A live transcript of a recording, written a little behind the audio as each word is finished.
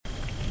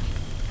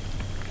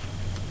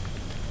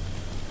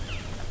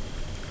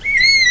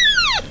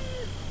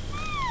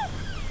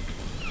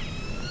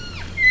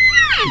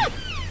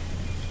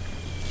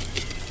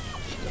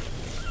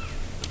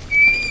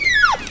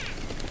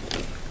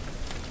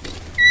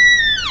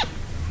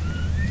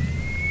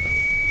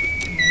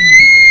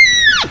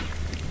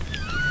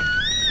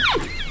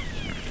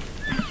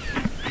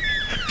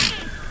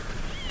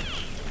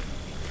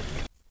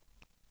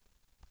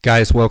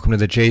guys, welcome to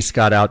the J.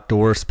 Scott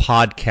Outdoors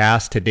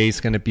podcast.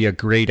 Today's going to be a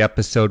great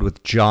episode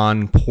with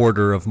John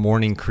Porter of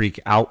Morning Creek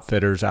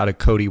Outfitters out of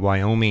Cody,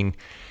 Wyoming.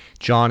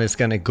 John is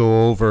going to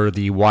go over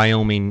the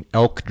Wyoming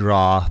elk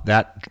draw.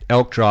 That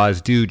elk draw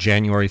is due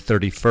January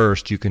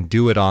 31st. You can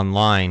do it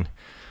online.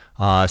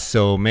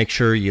 So make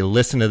sure you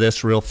listen to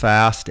this real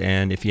fast,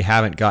 and if you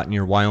haven't gotten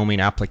your Wyoming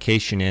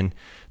application in,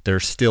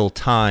 there's still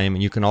time.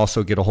 And you can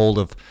also get a hold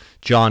of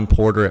John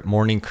Porter at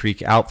Morning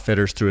Creek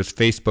Outfitters through his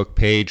Facebook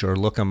page or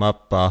look him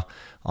up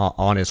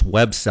on his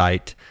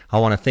website. I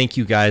want to thank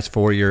you guys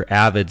for your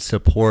avid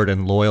support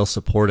and loyal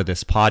support of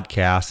this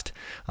podcast.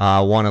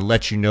 I want to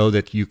let you know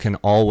that you can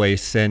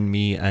always send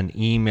me an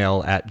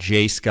email at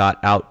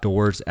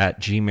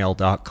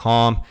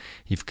jscottoutdoors@gmail.com.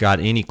 If you've got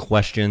any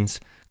questions,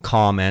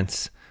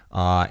 comments,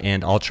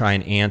 and I'll try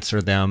and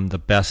answer them the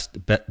best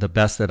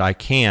that I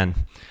can.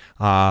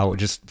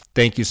 Just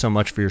thank you so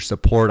much for your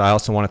support. I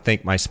also want to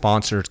thank my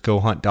sponsors,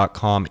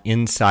 GoHunt.com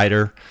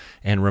Insider,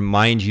 and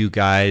remind you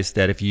guys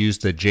that if you use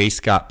the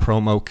JScott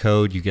promo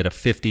code, you get a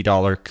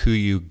 $50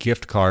 KUIU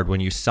gift card when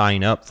you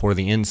sign up for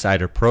the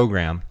Insider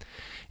program.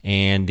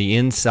 And the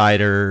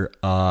Insider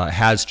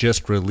has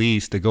just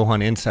released, the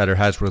GoHunt Insider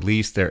has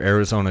released their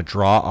Arizona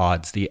draw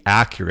odds, the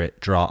accurate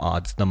draw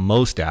odds, the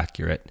most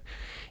accurate.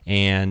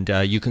 And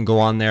you can go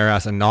on there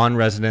as a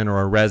non-resident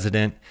or a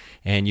resident,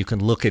 and you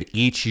can look at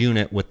each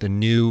unit with the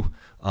new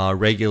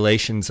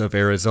regulations of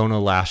Arizona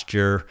last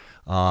year.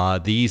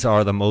 These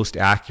are the most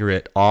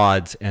accurate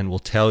odds and will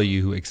tell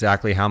you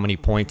exactly how many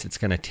points it's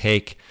going to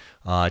take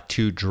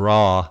to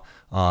draw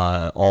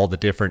all the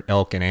different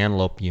elk and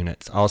antelope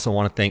units. I also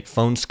want to thank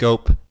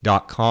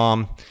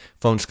Phoneskope.com.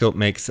 Phoneskope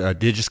makes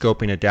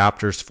digiscoping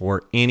adapters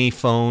for any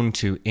phone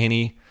to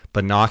any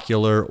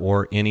binocular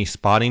or any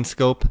spotting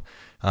scope.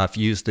 If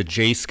you use the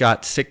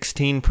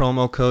JScott16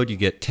 promo code, you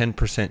get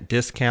 10%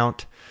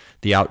 discount.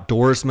 The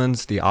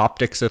Outdoorsman's, the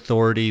Optics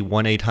Authority,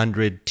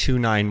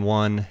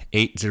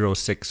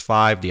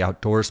 1-800-291-8065. The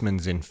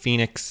Outdoorsman's in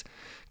Phoenix.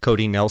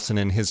 Cody Nelson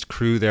and his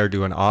crew there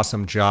do an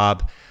awesome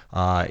job.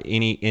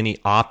 Any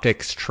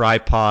optics,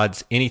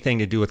 tripods, anything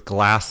to do with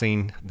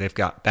glassing. They've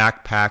got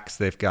backpacks,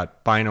 they've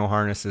got bino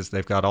harnesses,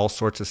 they've got all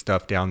sorts of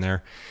stuff down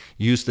there.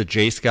 Use the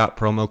JScott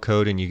promo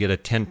code and you get a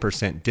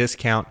 10%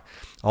 discount.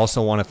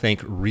 Also want to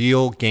thank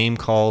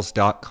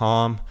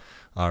RealGameCalls.com.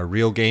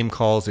 Real Game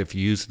Calls, if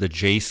you use the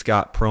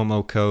JScott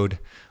promo code,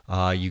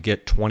 you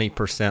get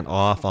 20%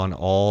 off on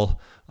all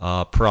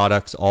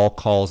products, all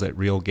calls at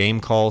Real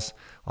Game Calls.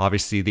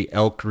 Obviously, the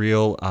elk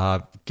reel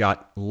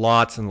got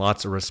lots and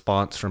lots of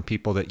response from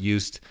people that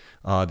used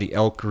the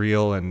elk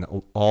reel, and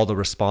all the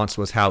response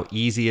was how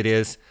easy it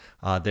is.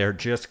 They're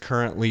just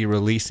currently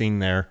releasing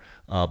their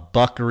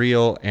buck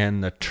reel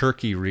and the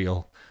turkey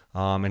reel.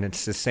 And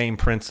it's the same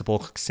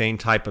principle, same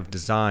type of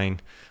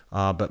design,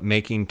 but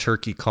making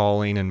turkey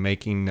calling and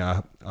making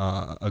a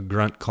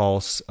grunt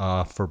calls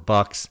for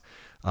bucks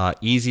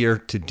easier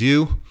to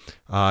do.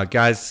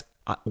 Guys,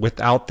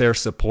 without their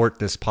support,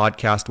 this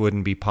podcast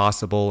wouldn't be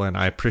possible, and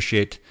I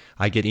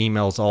get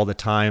emails all the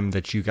time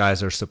that you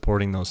guys are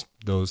supporting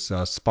those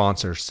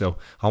sponsors. So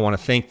I want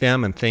to thank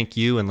them and thank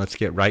you, and let's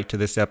get right to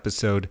this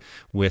episode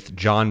with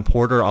John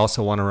Porter.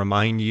 Also want to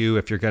remind you,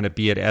 if you're going to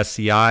be at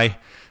SCI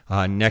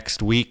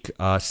next week,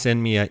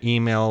 send me an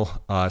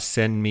email,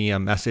 send me a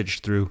message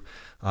through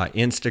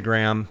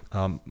Instagram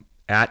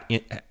at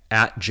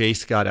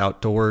JScott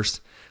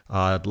Outdoors.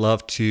 I'd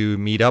love to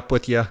meet up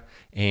with you,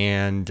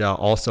 and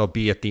also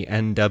be at the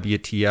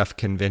NWTF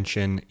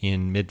convention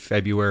in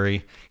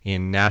mid-February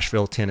in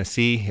Nashville,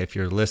 Tennessee. If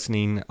you're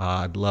listening,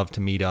 I'd love to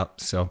meet up.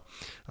 So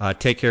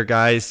take care,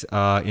 guys.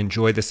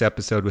 Enjoy this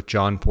episode with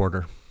John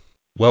Porter.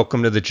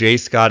 Welcome to the J.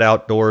 Scott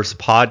Outdoors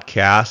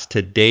podcast.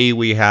 Today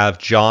we have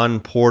John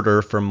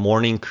Porter from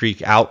Morning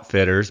Creek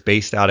Outfitters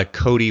based out of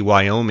Cody,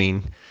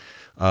 Wyoming.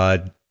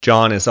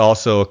 John is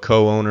also a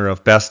co-owner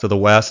of Best of the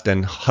West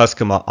and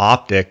Huskama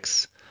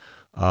Optics.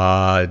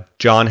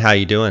 John, how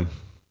you doing?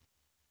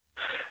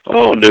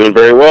 Oh, doing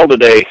very well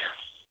today.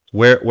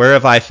 Where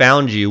have I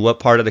found you? What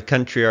part of the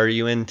country are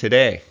you in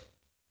today?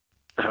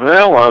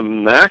 Well,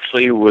 I'm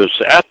actually was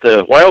at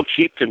the Wild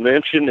Sheep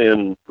Convention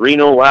in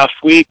Reno last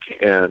week,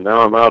 and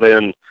now I'm out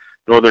in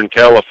Northern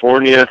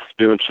California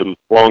doing some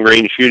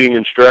long-range shooting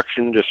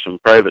instruction, just some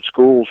private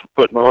schools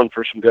putting on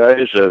for some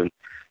guys, and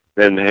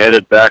then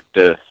headed back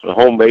to the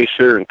home base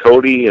here in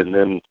Cody, and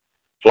then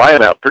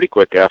flying out pretty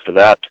quick after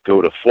that to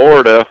go to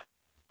Florida,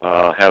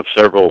 have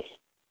several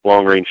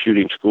long-range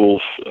shooting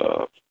schools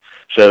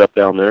set up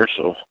down there,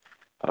 so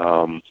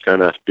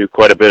kind of do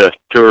quite a bit of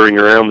touring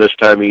around this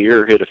time of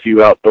year, hit a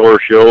few outdoor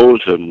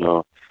shows, and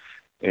a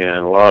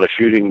lot of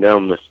shooting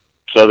down the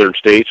southern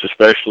states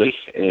especially,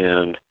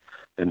 and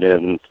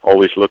then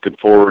always looking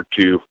forward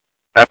to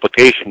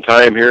application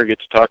time here, get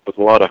to talk with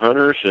a lot of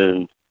hunters,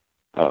 and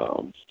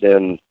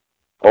then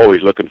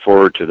always looking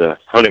forward to the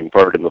hunting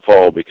part in the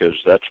fall,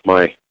 because that's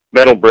my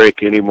mental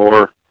break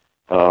anymore.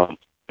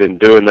 Been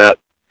doing that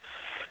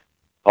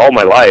all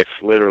my life,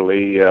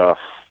 literally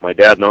My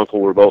dad and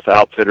uncle were both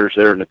outfitters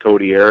there in the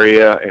Cody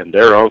area, and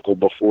their uncle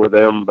before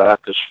them,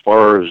 back as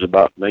far as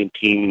about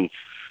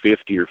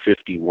 1950 or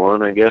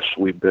 51, I guess.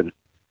 We've been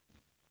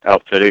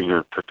outfitting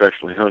or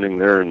professionally hunting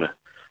there in the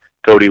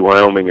Cody,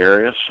 Wyoming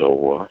area.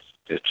 So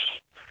it's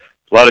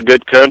a lot of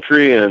good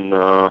country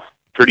and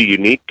pretty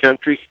unique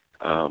country.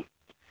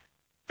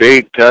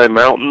 Big time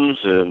mountains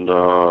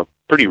and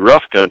pretty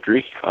rough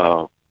country.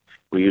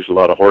 We use a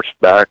lot of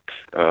horseback,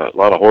 a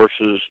lot of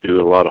horses, do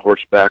a lot of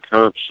horseback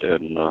hunts,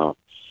 and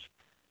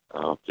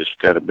just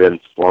kind of been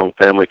a long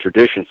family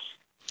tradition.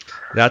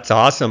 That's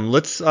awesome.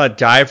 Let's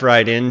dive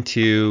right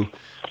into,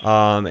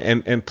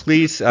 and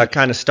please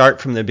kind of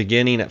start from the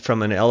beginning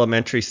from an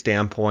elementary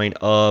standpoint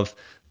of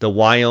the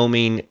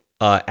Wyoming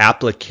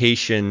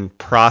application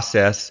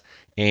process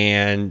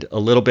and a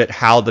little bit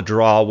how the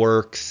draw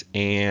works,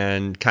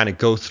 and kind of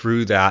go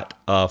through that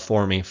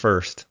for me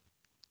first.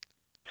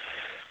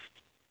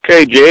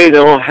 Okay, Jay,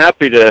 no,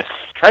 happy to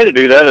try to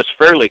do that. It's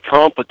fairly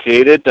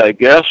complicated, I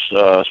guess,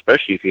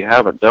 especially if you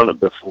haven't done it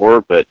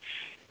before, but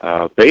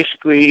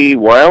basically,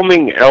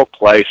 Wyoming elk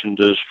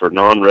licenses for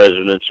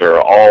non-residents are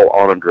all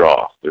on a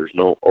draw. There's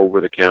no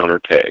over-the-counter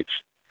tags.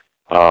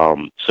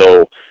 And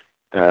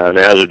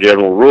as a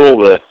general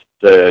rule,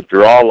 the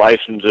draw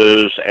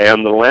licenses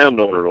and the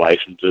landowner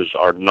licenses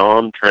are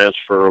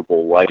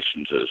non-transferable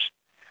licenses.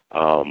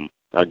 I'll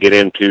get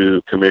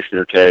into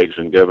commissioner tags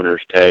and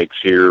governor's tags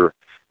here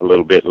a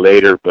little bit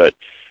later, but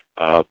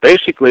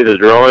basically the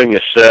drawing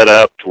is set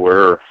up to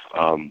where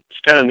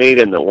it's kind of neat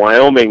in that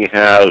Wyoming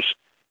has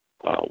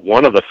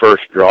one of the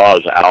first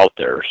draws out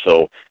there.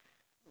 So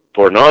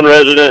for a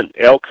non-resident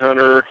elk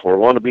hunter or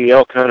wannabe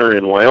elk hunter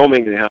in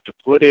Wyoming, they have to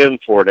put in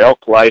for an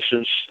elk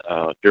license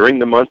during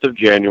the month of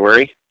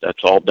January.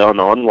 That's all done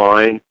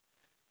online.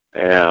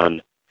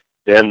 And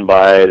then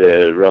by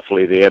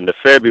roughly the end of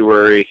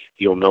February,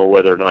 you'll know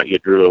whether or not you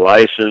drew a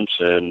license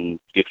and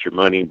get your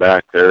money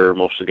back there.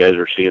 Most of the guys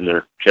are seeing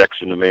their checks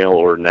in the mail,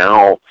 or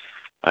now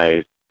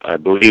I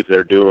believe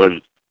they're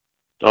doing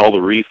all the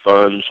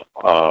refunds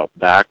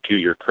back to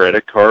your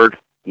credit card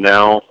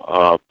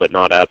now, but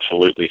not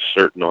absolutely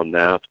certain on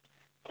that.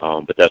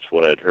 But that's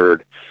what I'd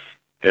heard.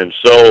 And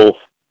so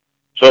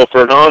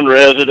for a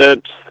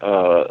non-resident,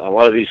 a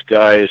lot of these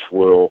guys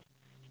will,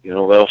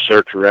 they'll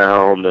search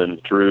around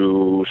and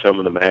through some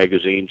of the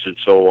magazines and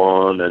so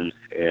on,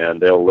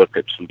 and they'll look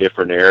at some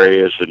different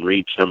areas and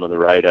read some of the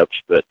write-ups.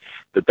 But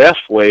the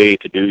best way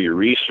to do your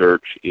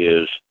research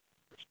is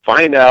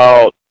find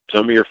out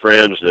some of your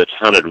friends that's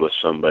hunted with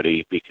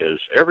somebody, because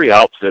every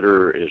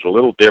outfitter is a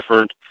little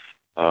different.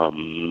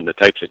 The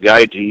types of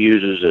guides he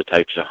uses, the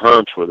types of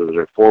hunts, whether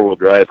they're four-wheel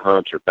drive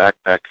hunts or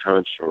backpack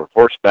hunts or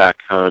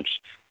horseback hunts,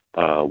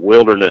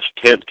 wilderness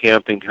tent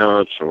camping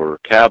hunts or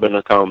cabin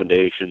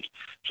accommodations.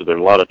 So there are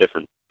a lot of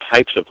different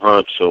types of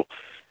hunts. So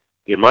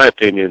in my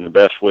opinion, the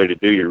best way to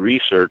do your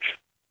research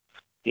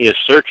is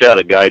search out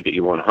a guide that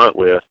you want to hunt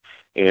with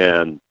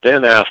and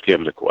then ask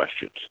him the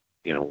questions.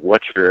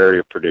 What's your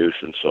area produce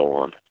and so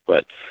on.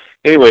 But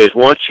anyways,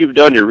 once you've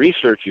done your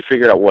research, you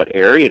figure out what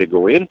area to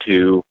go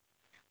into,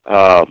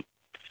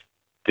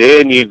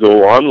 then you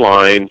go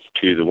online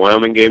to the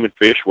Wyoming Game and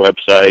Fish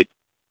website.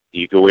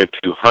 You go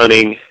into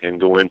hunting and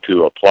go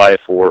into apply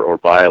for or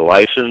buy a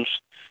license,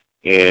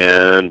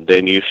 and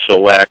then you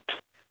select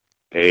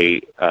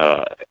an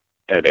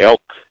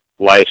elk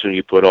license.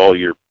 You put all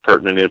your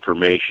pertinent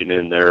information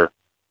in there.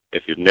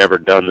 If you've never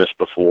done this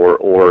before,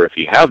 or if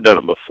you have done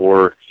it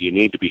before, you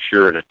need to be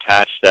sure and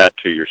attach that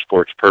to your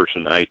sports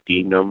person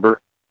ID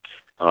number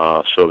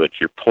so that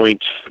your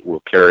points will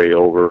carry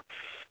over.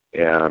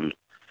 And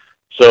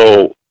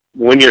so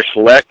when you're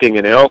selecting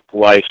an elk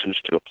license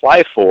to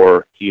apply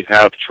for, you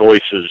have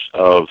choices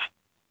of,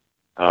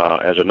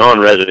 as a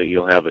non-resident,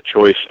 you'll have a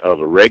choice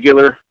of a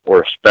regular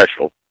or a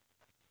special.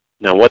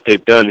 Now, what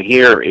they've done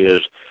here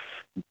is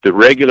the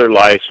regular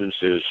license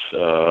is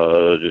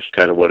just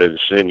kind of what it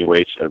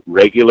insinuates, a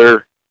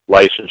regular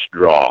license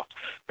draw.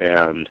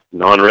 And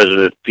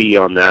non-resident fee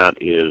on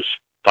that is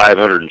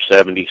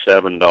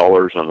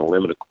 $577 on the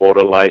limited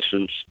quota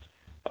license.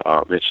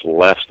 It's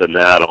less than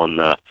that on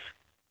the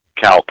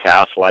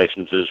cow-calf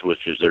licenses,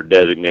 which is their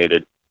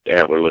designated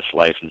antlerless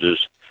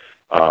licenses.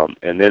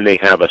 And then they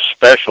have a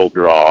special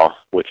draw,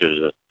 which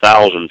is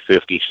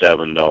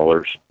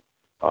 $1,057.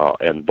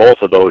 And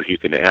both of those, you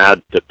can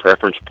add the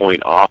preference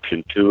point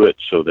option to it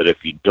so that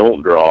if you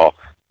don't draw,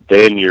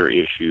 then you're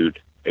issued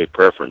a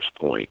preference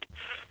point.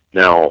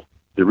 Now,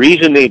 the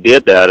reason they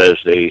did that is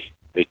they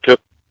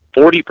took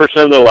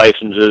 40% of the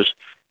licenses,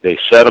 they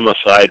set them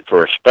aside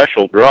for a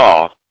special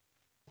draw,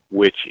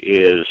 which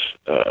is,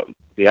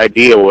 the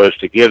idea was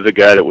to give the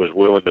guy that was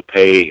willing to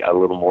pay a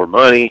little more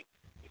money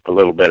a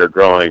little better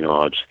drawing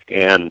odds.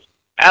 And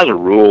as a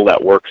rule,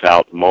 that works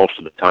out most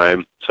of the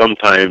time.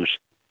 Sometimes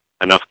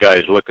enough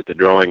guys look at the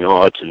drawing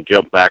odds and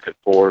jump back and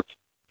forth.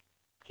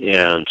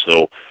 And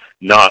so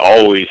not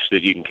always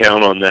that you can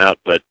count on that,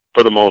 but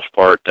for the most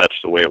part, that's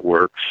the way it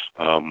works.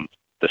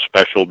 The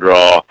special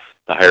draw,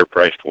 the higher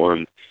priced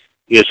one,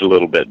 is a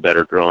little bit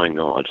better drawing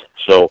odds.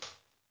 So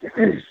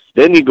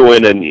then you go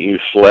in and you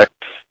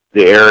select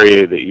the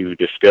area that you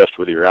discussed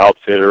with your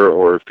outfitter,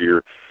 or if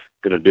you're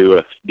going to do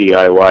a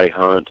DIY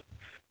hunt,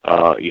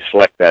 you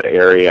select that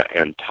area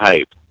and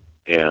type.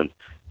 And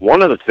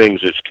one of the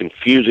things that's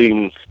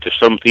confusing to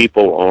some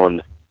people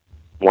on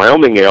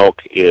Wyoming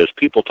elk is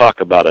people talk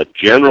about a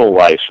general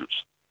license.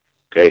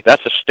 Okay,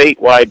 that's a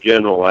statewide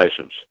general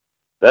license.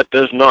 That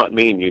does not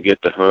mean you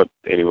get to hunt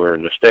anywhere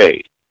in the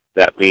state.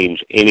 That means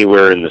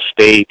anywhere in the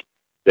state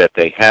that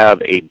they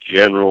have a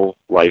general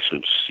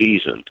license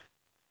season.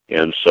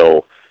 And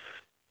so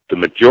the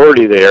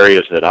majority of the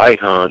areas that I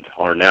hunt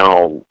are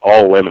now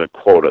all limited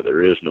quota.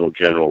 There is no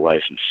general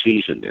license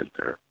season in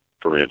there,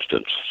 for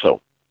instance.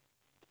 So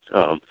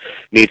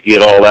need to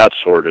get all that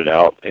sorted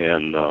out.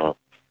 And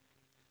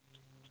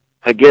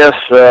I guess,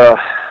 I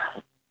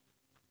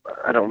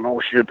don't know,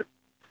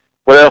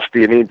 what else do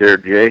you need there,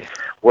 Jay?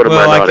 What am I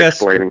Well, I not guess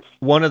explaining?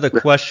 one of the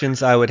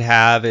questions I would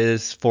have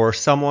is for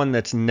someone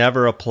that's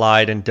never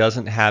applied and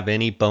doesn't have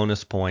any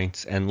bonus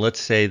points, and let's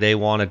say they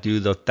want to do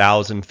the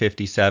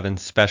 1057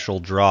 special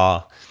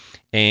draw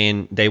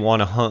and they want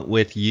to hunt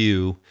with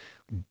you,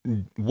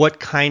 what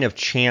kind of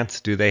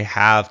chance do they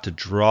have to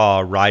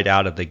draw right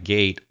out of the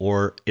gate?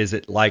 Or is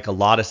it like a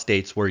lot of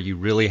states where you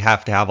really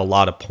have to have a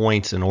lot of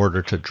points in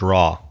order to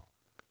draw?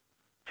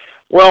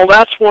 Well,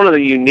 that's one of the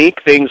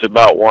unique things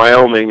about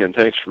Wyoming, and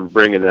thanks for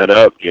bringing that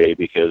up, Jay,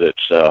 because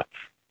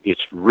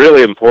it's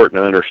really important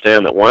to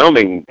understand that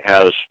Wyoming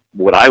has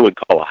what I would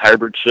call a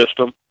hybrid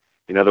system.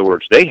 In other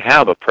words, they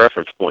have a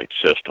preference point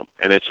system,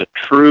 and it's a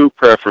true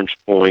preference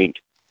point.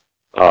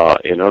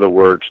 In other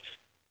words,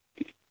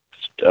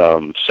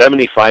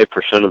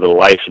 75% of the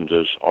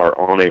licenses are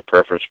on a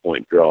preference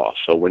point draw.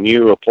 So when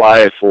you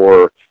apply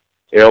for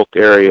elk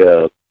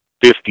area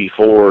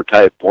 54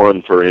 type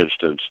 1, for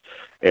instance,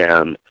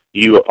 and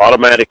you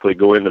automatically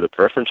go into the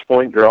preference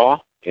point draw,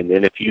 and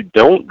then if you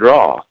don't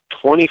draw,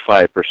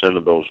 25%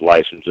 of those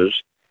licenses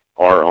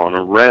are on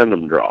a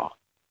random draw.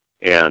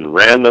 And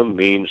random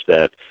means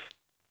that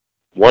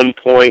 1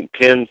 point,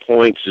 10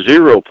 points,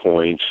 0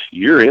 points,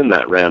 you're in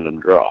that random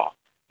draw.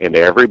 And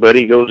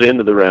everybody goes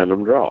into the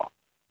random draw.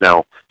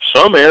 Now,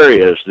 some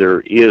areas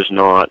there is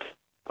not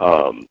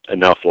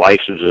enough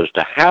licenses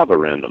to have a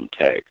random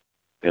tag.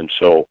 And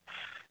so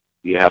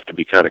you have to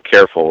be kind of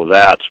careful of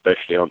that,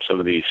 especially on some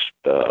of these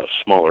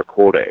smaller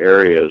quota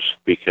areas,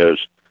 because,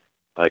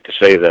 like I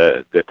say,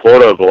 the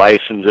quota of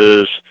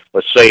licenses,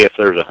 let's say if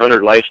there's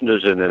 100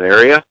 licenses in an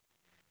area,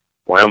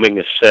 Wyoming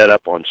is set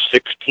up on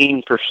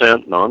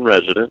 16%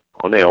 non-resident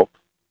on elk.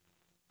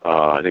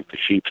 I think the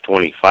sheep's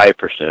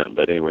 25%,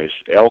 but anyways,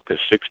 elk is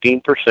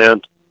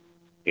 16%,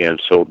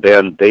 and so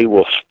then they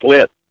will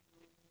split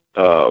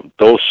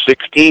those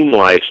 16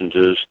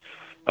 licenses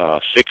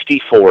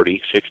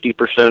 60-40.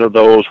 60% of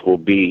those will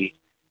be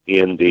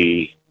in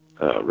the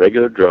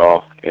regular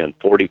draw and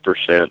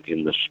 40%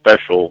 in the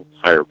special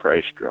higher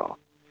price draw.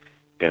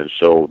 And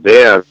so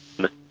then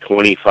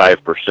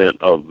 25%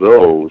 of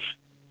those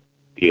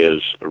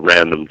is a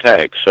random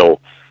tag. So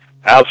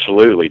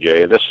absolutely,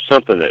 Jay, this is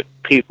something that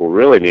people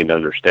really need to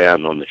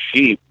understand on the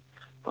sheep.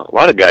 A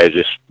lot of guys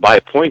just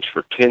buy points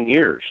for 10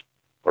 years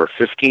or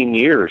 15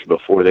 years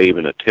before they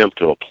even attempt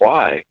to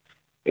apply.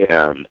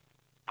 And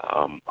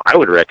I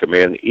would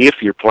recommend,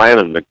 if you're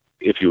planning to,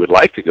 if you would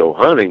like to go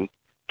hunting,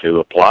 to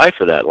apply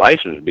for that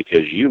license,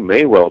 because you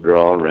may well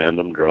draw a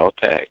random draw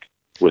tag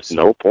with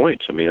no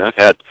points. I mean, I've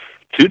had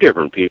 2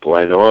 different people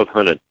I know of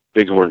hunted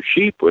bighorn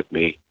sheep with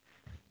me,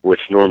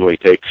 which normally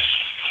takes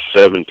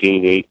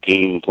 17,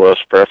 18 plus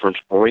preference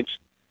points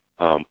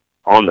on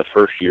the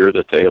first year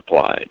that they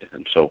applied.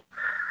 And so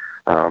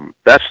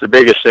that's the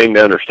biggest thing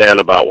to understand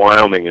about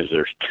Wyoming is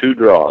there's 2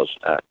 draws,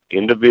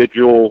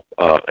 individual,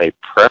 a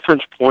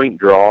preference point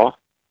draw,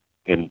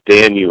 and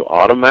then you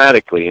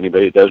automatically,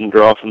 anybody that doesn't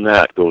draw from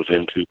that goes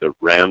into the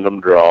random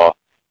draw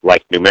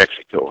like New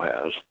Mexico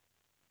has.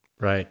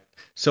 Right.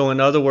 So in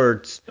other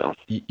words,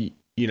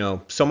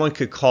 So, someone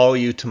could call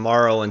you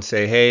tomorrow and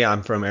say, "Hey,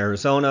 I'm from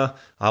Arizona.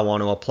 I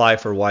want to apply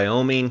for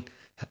Wyoming.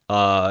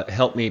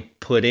 Help me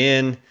put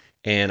in,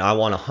 and I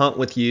want to hunt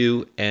with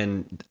you."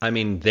 And I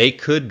mean, they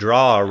could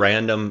draw a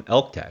random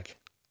elk tag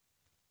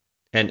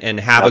and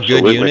have a good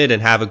absolutely. unit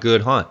and have a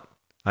good hunt.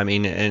 I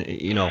mean,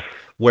 and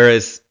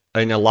whereas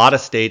in a lot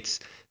of states,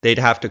 they'd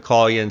have to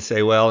call you and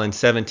say, "Well, in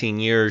 17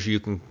 years, you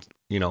can."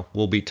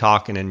 We'll be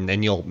talking, and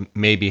then you'll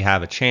maybe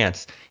have a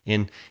chance.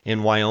 In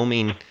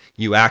Wyoming,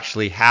 you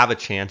actually have a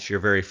chance your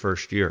very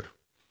first year.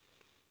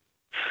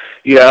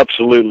 You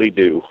absolutely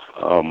do.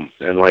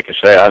 And like I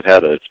say, I've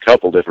had a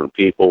couple different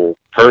people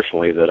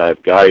personally that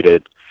I've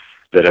guided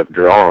that have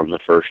drawn the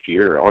first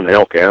year on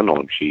elk and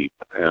on sheep.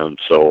 And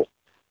so,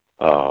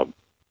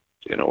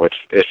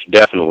 it's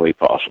definitely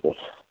possible.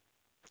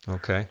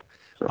 Okay.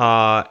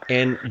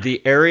 And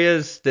the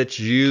areas that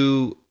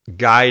you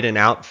guide and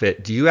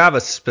outfit, do you have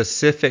a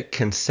specific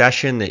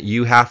concession that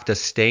you have to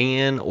stay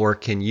in, or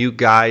can you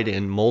guide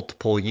in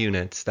multiple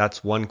units?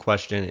 That's one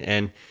question.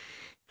 And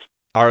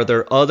are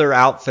there other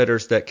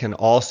outfitters that can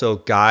also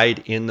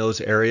guide in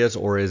those areas,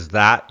 or is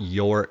that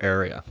your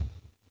area?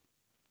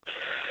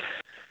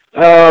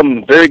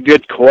 Very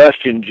good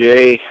question,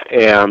 Jay.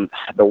 And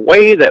the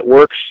way that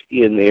works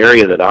in the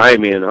area that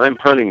I'm in, I'm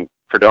hunting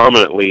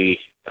predominantly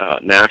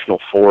national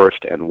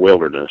forest and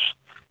wilderness.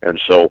 And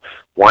so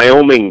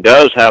Wyoming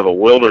does have a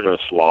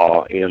wilderness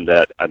law in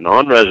that a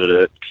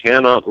non-resident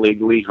cannot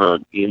legally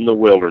hunt in the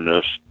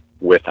wilderness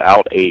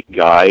without a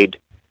guide,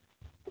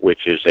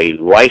 which is a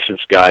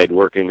licensed guide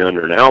working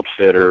under an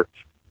outfitter,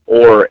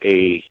 or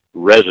a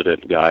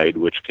resident guide,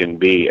 which can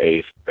be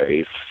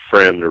a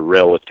friend or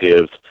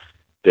relative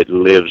that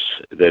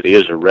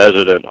is a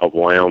resident of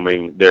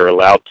Wyoming. They're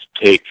allowed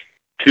to take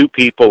two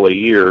people a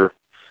year,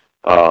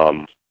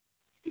 um,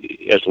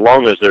 as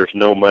long as there's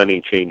no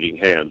money changing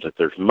hands. If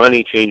there's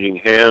money changing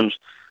hands,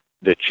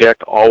 the check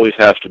always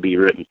has to be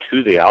written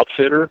to the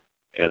outfitter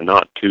and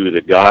not to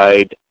the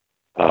guide,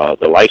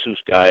 the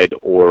licensed guide,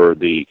 or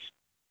the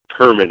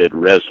permitted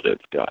resident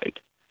guide.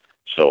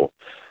 So,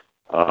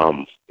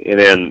 and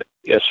then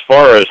as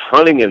far as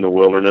hunting in the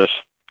wilderness,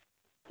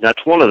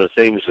 that's one of the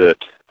things that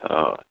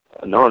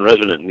a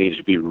non-resident needs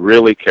to be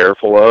really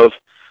careful of.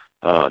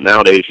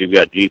 Nowadays, you've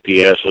got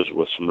GPSs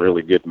with some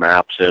really good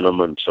maps in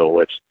them, and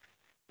so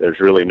there's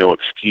really no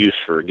excuse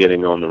for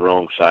getting on the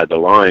wrong side of the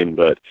line.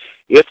 But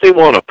if they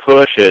want to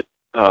push it,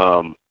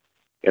 and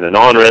a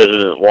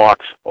non-resident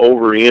walks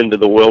over into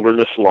the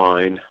wilderness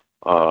line,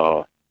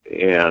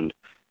 and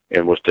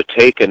was to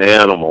take an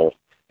animal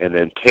and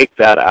then take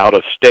that out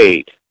of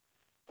state,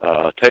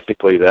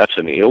 technically that's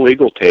an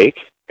illegal take.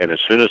 And as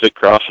soon as it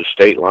crosses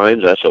state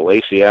lines, that's a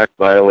Lacey Act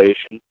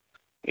violation,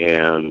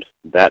 and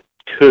that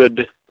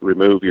could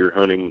remove your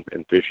hunting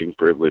and fishing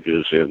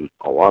privileges in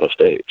a lot of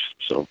states.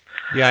 So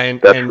Yeah,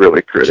 and that's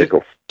really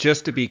critical.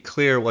 Just to be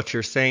clear, what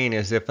you're saying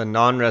is if a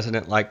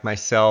non-resident like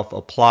myself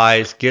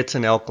applies, gets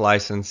an elk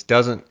license,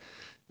 doesn't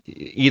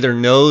either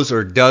knows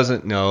or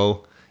doesn't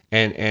know,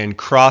 and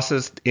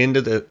crosses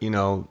into the,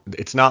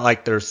 it's not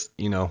like there's,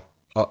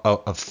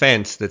 a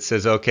fence that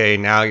says, okay,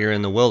 now you're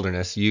in the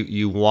wilderness.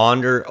 You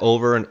wander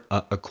over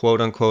a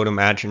quote unquote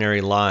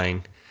imaginary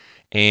line,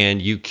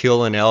 and you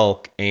kill an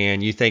elk,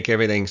 and you think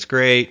everything's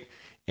great,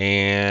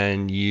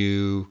 and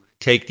you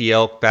take the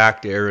elk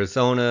back to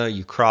Arizona,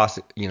 you cross,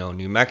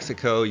 New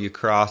Mexico, you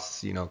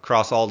cross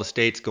all the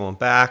states going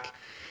back,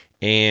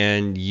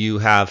 and you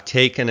have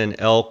taken an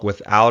elk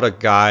without a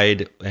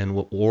guide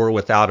or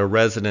without a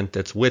resident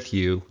that's with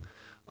you,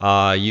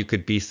 you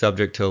could be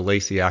subject to a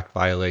Lacey Act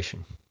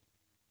violation.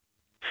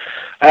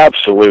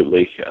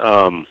 Absolutely.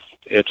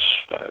 It's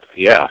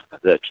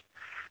that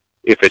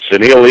if it's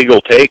an illegal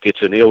take,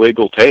 it's an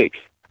illegal take,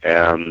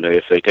 and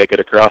if they take it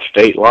across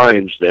state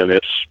lines, then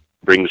it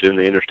brings in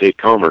the Interstate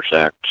Commerce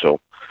Act.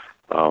 So,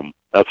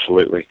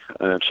 absolutely.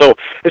 So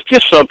it's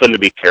just something to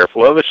be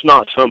careful of. It's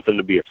not something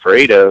to be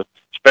afraid of,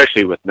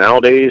 especially with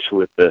nowadays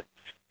with the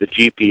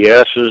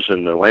GPSs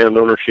and the land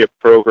ownership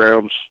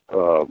programs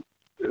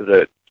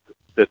that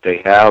they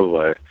have.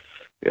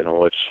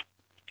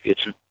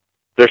 It's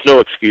there's no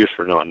excuse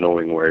for not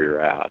knowing where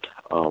you're at.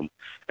 And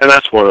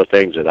that's one of the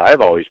things that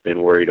I've always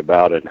been worried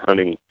about in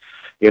hunting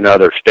in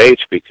other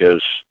states,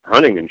 because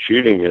hunting and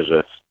shooting is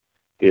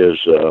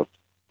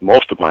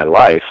most of my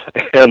life,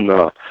 and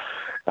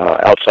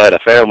outside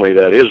of family,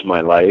 that is my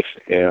life.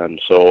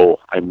 And so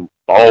I'm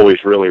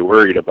always really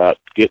worried about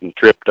getting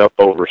tripped up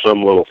over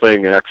some little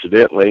thing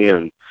accidentally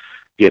and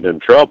getting in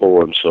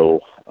trouble. And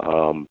so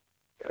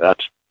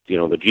that's, the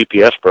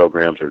GPS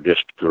programs are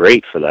just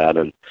great for that.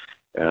 And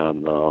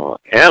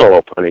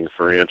antelope hunting,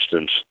 for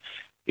instance,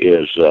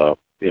 is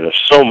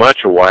so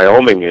much of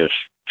Wyoming is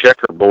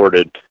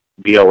checkerboarded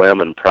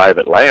BLM and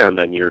private land,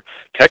 and you're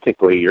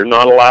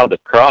not allowed to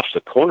cross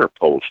the corner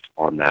post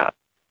on that,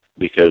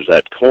 because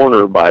that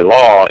corner by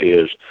law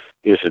is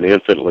an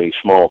infinitely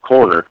small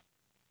corner,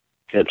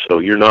 and so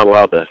you're not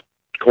allowed to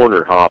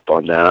corner hop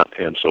on that.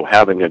 And so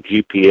having a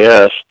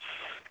GPS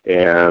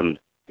and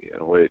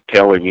it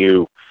telling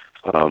you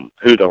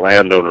who the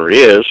landowner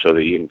is, so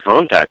that you can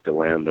contact the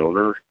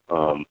landowner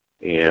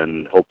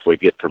and hopefully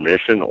get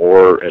permission,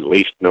 or at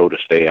least know to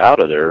stay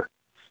out of there,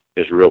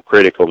 is real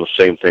critical. The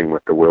same thing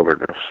with the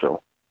wilderness.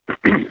 So,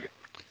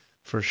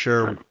 for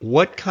sure.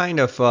 What kind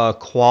of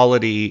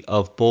quality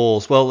of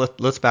bulls? Well,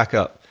 let's back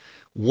up.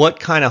 What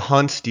kind of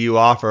hunts do you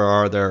offer?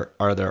 Are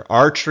there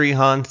archery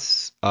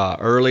hunts,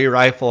 early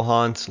rifle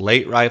hunts,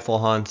 late rifle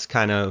hunts?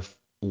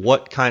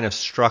 What kind of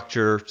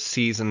structure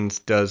seasons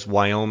does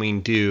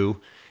Wyoming do?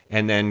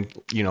 And then,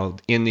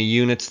 in the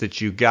units that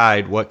you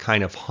guide, what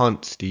kind of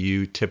hunts do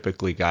you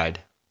typically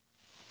guide?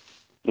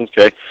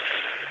 Okay.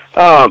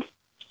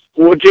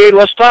 Well, Jay,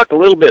 let's talk a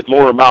little bit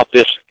more about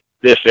this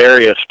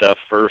area stuff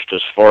first,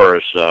 as far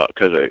as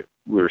because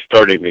we were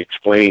starting to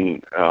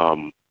explain,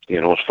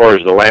 as far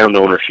as the land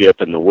ownership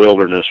and the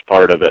wilderness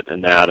part of it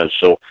and that. And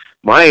so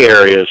my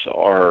areas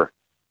are,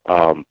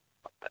 I'm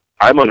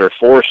under a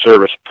Forest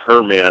Service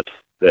permit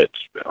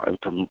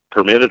I'm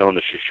permitted on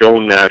the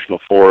Shoshone National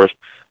Forest,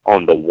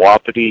 on the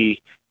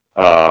Wapiti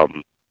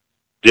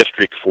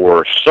district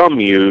for some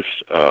use,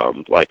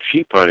 like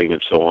sheep hunting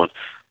and so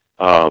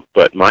on.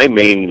 But my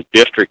main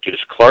district is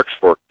Clarks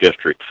Fork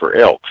District for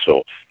elk.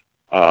 So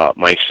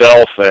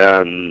myself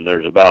and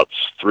there's about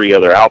 3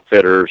 other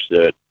outfitters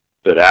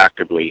that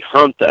actively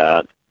hunt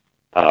that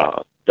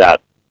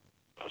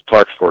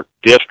Clarks Fork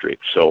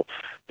district. So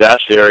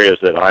that's the areas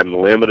that I'm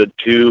limited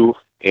to,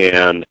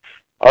 and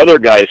other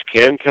guys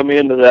can come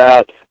into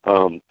that.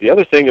 The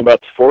other thing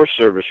about the Forest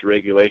Service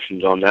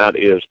regulations on that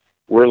is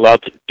we're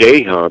allowed to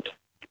day hunt,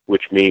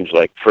 which means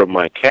like from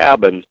my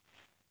cabin,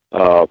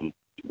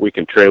 we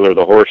can trailer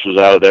the horses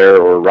out of there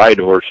or ride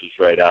horses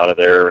right out of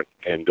there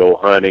and go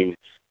hunting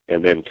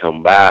and then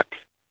come back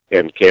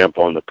and camp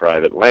on the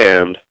private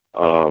land,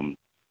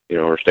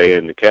 or stay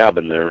in the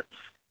cabin there.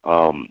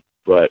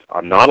 But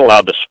I'm not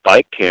allowed to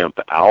spike camp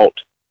out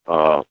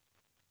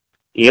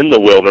in the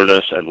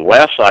wilderness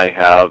unless I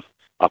have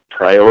a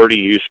priority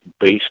use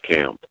base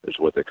camp, is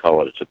what they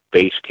call it. It's a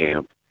base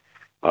camp.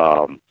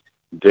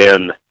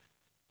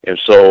 And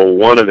so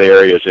one of the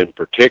areas in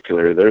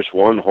particular, there's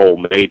one whole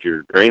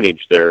major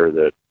drainage there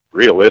that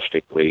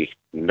realistically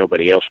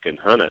nobody else can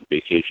hunt it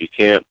because you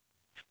can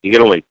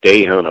only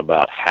day hunt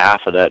about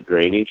half of that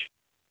drainage.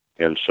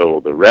 And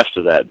so the rest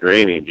of that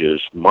drainage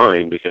is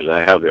mine because I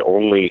have the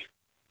only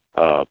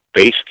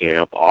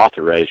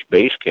authorized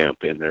base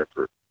camp in there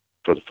for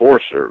the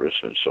Forest Service.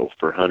 And so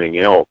for hunting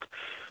elk,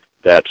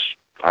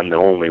 I'm the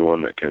only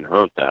one that can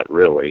hunt that,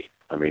 really.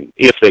 I mean,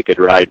 if they could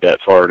ride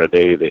that far in a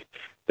day,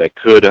 they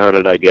could hunt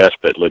it, I guess,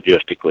 but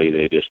logistically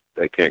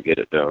they can't get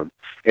it done.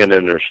 And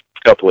then there's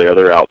a couple of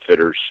other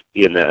outfitters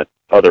in that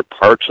other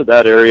parts of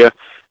that area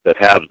that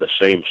have the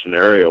same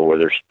scenario where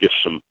there's just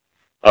some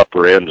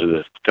upper ends of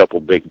a couple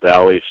big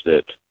valleys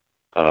that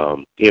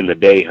in the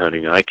day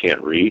hunting I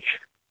can't reach.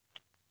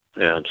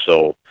 And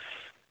so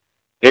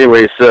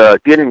anyways,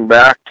 getting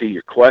back to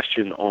your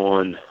question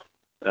on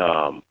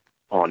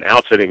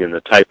outfitting and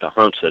the type of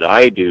hunts that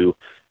I do,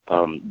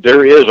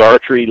 there is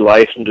archery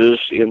licenses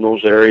in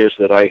those areas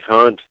that I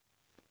hunt.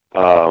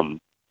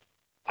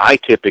 I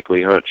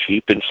typically hunt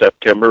sheep in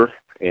September,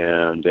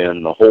 and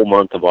then the whole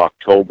month of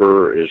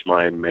October is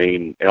my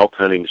main elk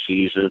hunting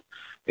season.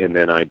 And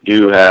then I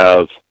do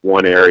have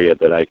one area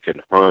that I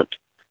can hunt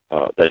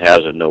that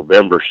has a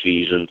November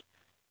season.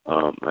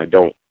 I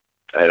don't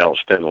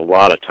spend a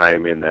lot of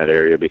time in that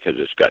area because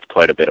it's got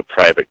quite a bit of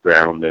private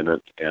ground in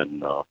it,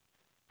 and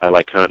I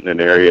like hunting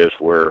in areas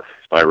where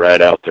if I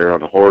ride out there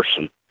on a horse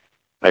and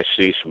I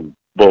see some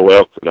bull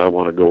elk that I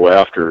want to go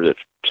after that's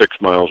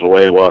 6 miles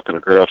away walking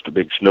across a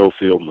big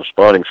snowfield in the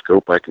spotting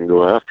scope, I can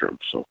go after them.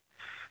 So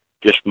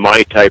just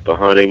my type of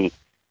hunting.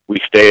 We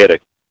stay at a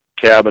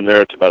cabin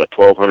there. It's about a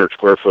 1,200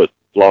 square foot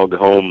log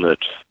home that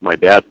my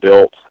dad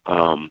built,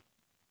 and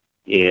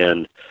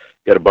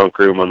got a bunk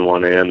room on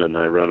one end, and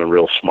I run a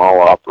real small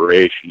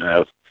operation. I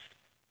have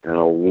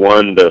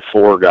 1 to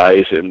 4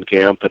 guys in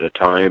camp at a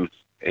time,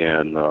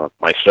 and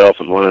myself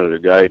and one other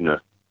guide and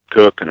a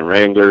cook and a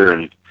wrangler,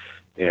 and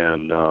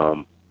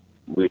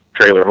we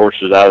trailer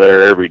horses out of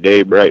there every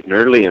day bright and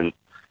early and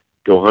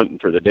go hunting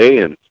for the day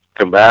and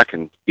come back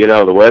and get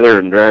out of the weather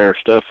and dry our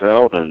stuff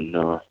out. And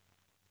a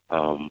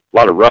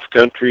lot of rough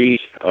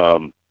country.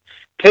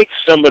 Takes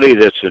somebody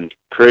that's in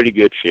pretty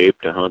good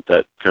shape to hunt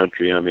that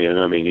country. I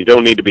mean, you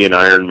don't need to be an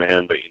Iron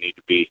Man, but you need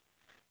to be,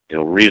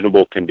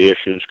 reasonable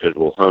conditions, because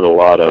we'll hunt a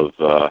lot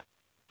of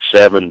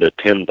 7 to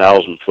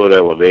 10,000 foot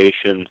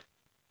elevation,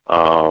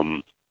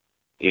 and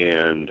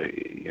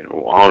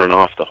on and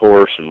off the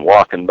horse and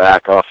walking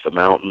back off the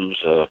mountains.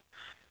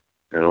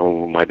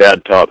 My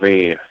dad taught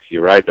me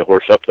you ride the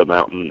horse up the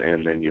mountain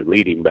and then you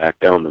lead him back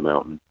down the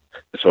mountain.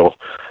 So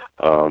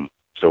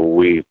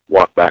we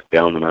walk back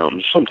down the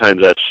mountain.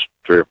 Sometimes that's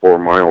 3 or 4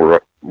 mile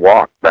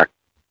walk back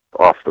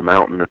off the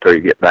mountain until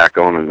you get back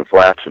on in the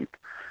flats, and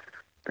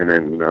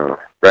then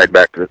ride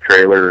back to the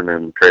trailer, and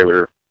then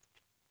trailer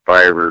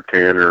 5 or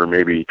 10 or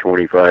maybe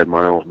 25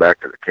 miles back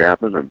to the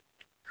cabin and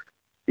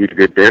eat a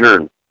good dinner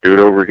and do it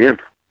over again.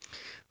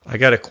 I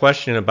got a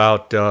question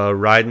about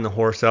riding the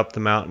horse up the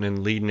mountain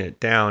and leading it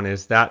down.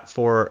 Is that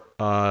for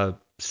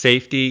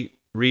safety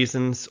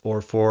reasons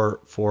or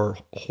for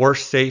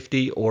horse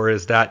safety, or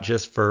is that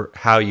just for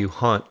how you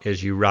hunt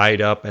as you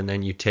ride up and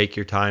then you take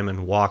your time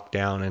and walk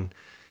down and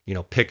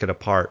pick it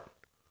apart?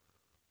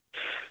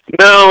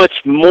 No,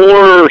 it's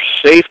more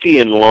safety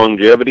and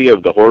longevity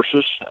of the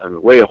horses. And the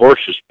way a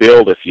horse is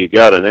built, if you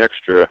got an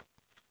extra,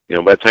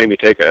 by the time you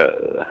take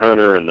a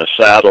hunter and the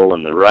saddle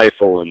and the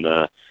rifle and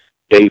the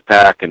day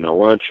pack and the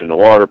lunch and the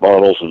water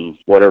bottles and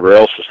whatever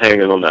else is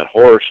hanging on that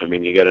horse,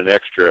 you got an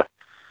extra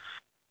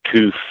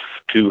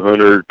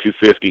 200,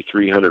 250,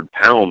 300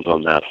 pounds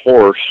on that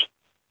horse.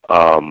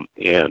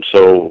 And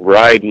so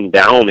riding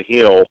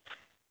downhill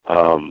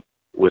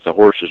with the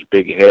horse's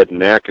big head and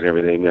neck and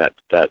everything, that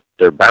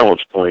their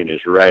balance point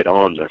is right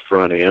on the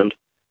front end.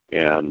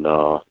 And,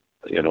 a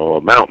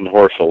mountain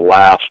horse will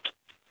last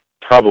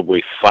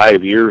probably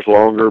 5 years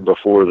longer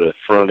before the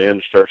front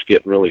end starts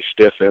getting really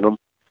stiff in them.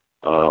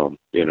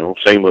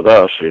 Same with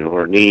us,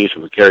 our knees,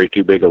 if we carry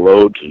too big of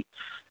loads,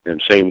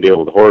 and same deal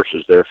with the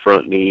horses, their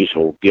front knees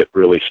will get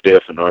really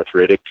stiff and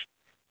arthritic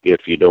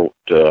if you don't,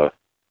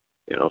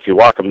 if you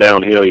walk them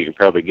downhill, you can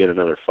probably get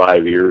another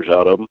 5 years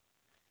out of them.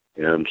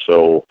 And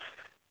so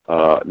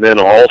Then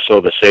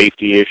also the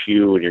safety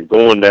issue when you're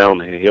going down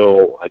the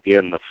hill.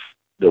 Again,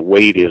 the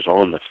weight is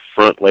on the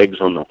front legs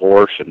on the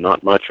horse and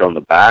not much on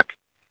the back.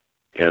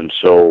 And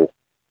so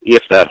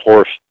if that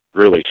horse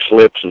really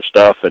slips and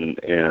stuff, and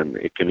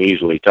it can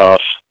easily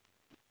toss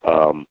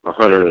a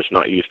hunter that's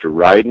not used to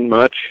riding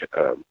much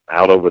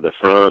out over the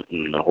front,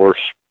 and the horse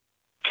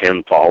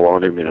can fall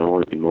on him.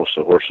 I mean, most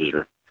of the horses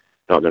are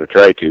not going to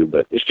try to,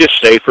 but it's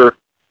just safer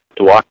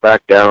to walk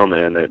back down,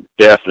 and it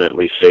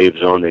definitely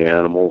saves on the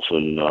animals.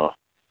 And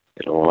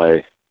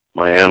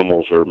my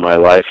animals are my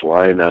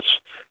lifeline. That's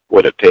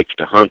what it takes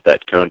to hunt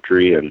that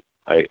country, and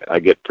I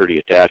get pretty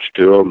attached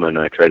to them, and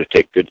I try to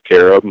take good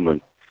care of them.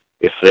 And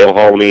if they'll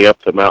haul me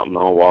up the mountain,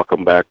 I'll walk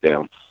them back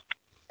down.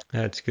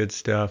 That's good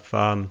stuff.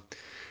 On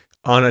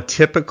a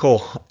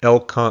typical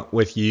elk hunt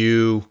with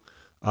you,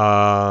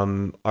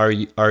 are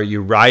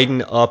you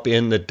riding up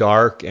in the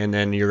dark and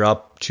then you're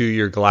up to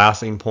your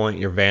glassing point,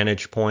 your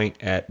vantage point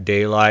at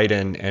daylight,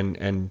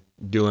 and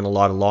doing a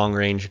lot of long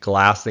range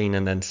glassing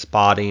and then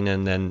spotting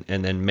and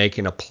then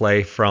making a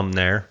play from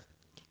there?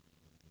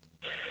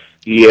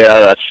 Yeah,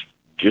 that's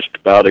just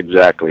about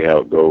exactly how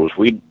it goes.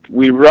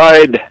 We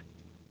ride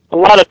a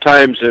lot of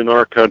times in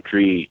our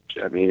country.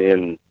 I mean,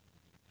 in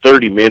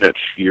 30 minutes,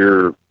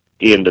 you're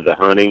into the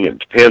hunting. It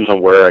depends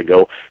on where I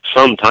go.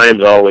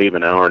 Sometimes I'll leave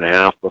an hour and a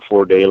half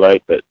before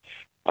daylight, but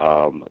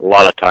a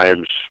lot of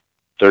times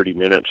 30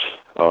 minutes,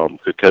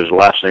 because the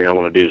last thing I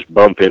want to do is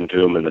bump into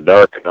them in the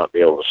dark and not be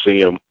able to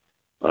see them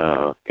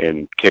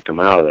and kick them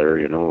out of there,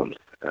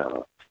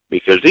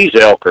 because these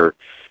elk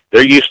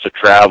they're used to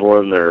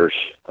traveling. There's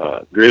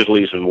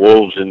grizzlies and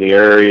wolves in the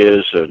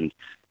areas, and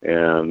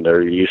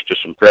they're used to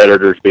some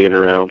predators being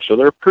around, so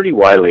they're a pretty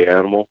wily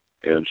animal.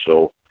 And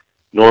so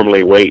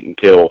normally wait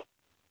until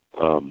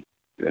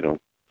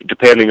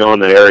depending on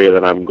the area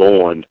that I'm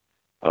going,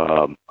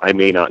 I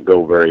may not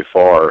go very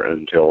far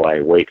until I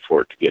wait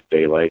for it to get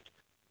daylight.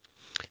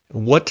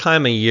 What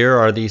time of year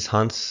are these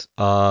hunts?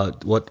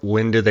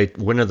 When are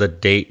the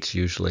dates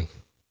usually?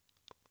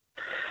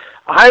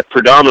 I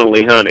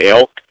predominantly hunt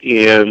elk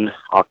in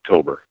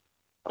October.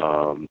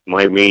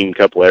 My main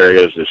couple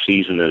areas this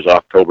season is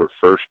October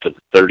 1st to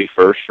the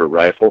 31st for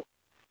rifle.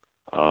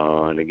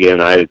 And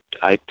again, I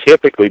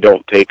typically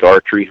don't take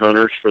archery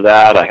hunters for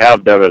that. I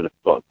have done it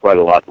quite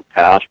a lot in the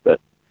past,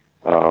 but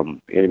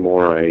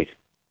anymore I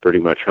pretty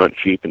much hunt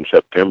sheep in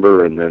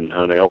September and then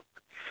hunt elk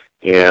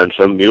and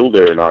some mule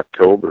deer in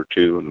October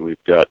too. And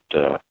we've got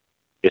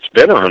it's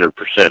been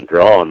 100%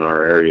 draw in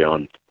our area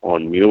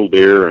on mule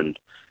deer, and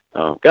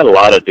got a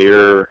lot of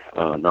deer,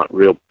 not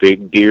real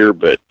big deer,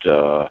 but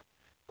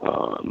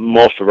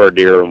most of our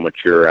deer will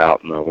mature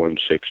out in the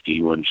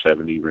 160,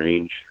 170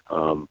 range.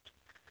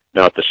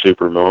 Not the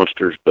super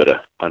monsters, but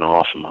an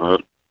awesome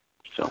hunt.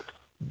 So,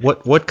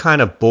 what kind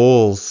of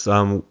bulls?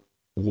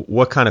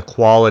 What kind of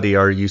quality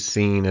are you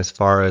seeing as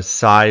far as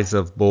size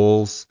of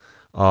bulls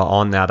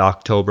on that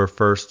October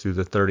 1st through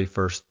the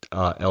 31st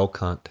elk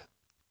hunt?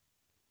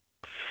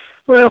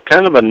 well,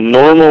 kind of a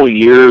normal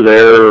year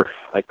there.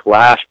 Like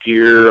last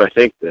year, I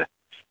think the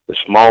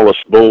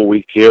smallest bull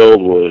we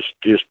killed was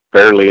just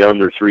barely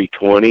under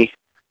 320,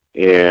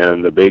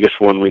 and the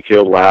biggest one we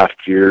killed last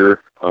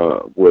year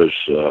was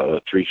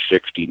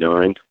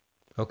 369.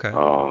 Okay.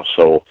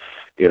 So,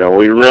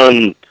 we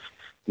run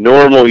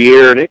normal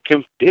year, and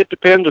it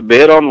depends a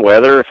bit on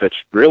weather. If it's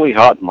really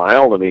hot and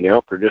mild, I mean,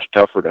 elk are just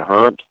tougher to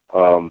hunt.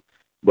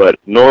 But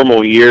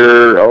normal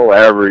year,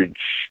 average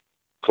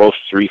close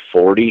to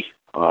 340.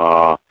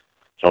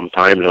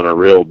 Sometimes on a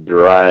real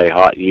dry,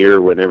 hot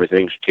year when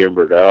everything's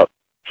timbered up,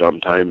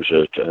 sometimes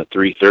a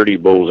 330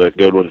 bull's a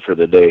good one for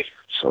the day.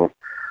 So,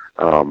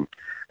 and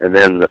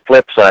then the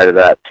flip side of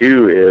that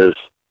too is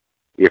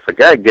if a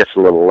guy gets a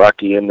little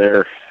lucky in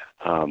there,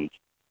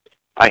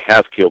 I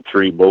have killed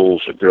 3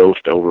 bulls that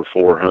grossed over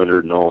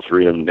 400, and all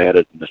 3 of them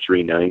netted in the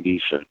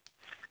 390s,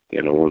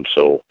 and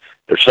so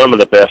there's some of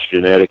the best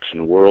genetics in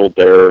the world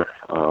there.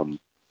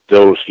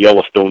 Those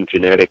Yellowstone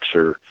genetics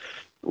are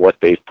what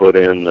they've put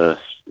in the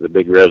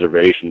big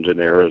reservations in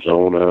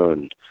Arizona,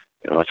 and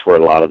that's where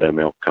a lot of them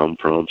elk come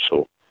from.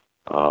 So,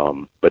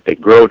 but they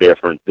grow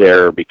different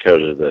there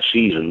because of the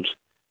seasons.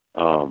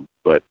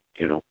 But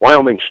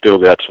Wyoming's still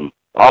got some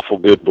awful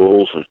good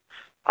bulls, and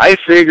I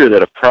figure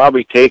that I've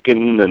probably taken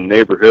in the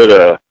neighborhood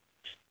of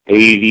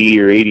 80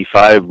 or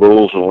 85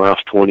 bulls in the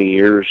last 20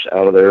 years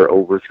out of there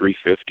over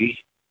 350.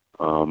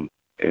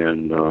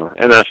 And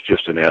that's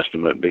just an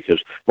estimate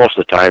because most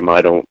of the time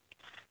I don't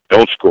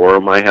score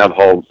them. I have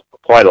hauled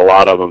quite a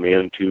lot of them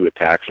into a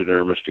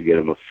taxidermist to get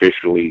them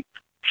officially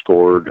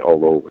scored,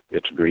 although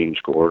it's a green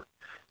score,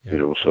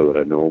 so that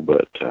I know.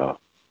 But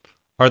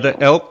are the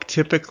elk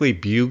typically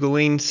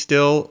bugling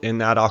still in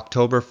that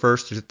October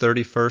 1st to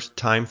 31st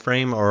time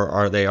frame, or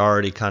are they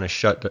already kind of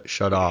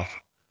shut off?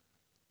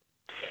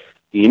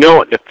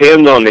 It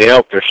depends on the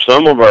elk. There's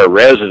some of our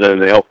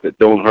resident elk that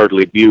don't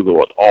hardly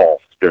bugle at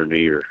all during the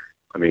year.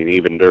 I mean,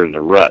 even during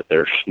the rut,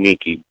 they're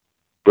sneaky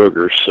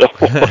boogers. So,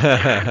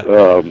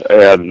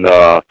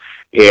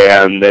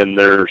 and then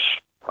there's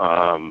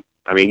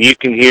I mean, you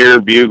can hear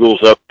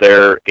bugles up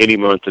there any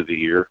month of the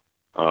year.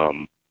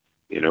 Um,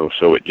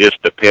 so it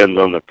just depends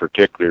on the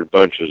particular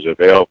bunches of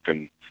elk,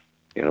 and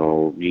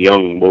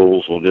young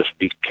bulls will just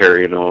be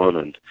carrying on,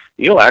 and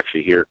you'll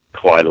actually hear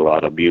quite a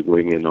lot of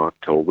bugling in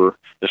October,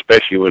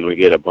 especially when we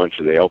get a bunch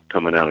of the elk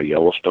coming out of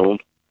Yellowstone.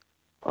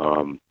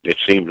 It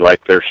seems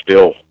like they're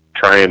still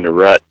trying to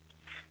rut,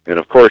 and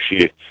of course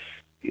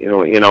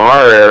in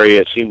our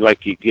area, it seems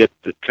like you get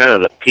the kind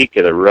of the peak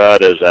of the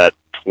rut is at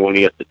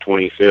 20th to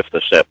 25th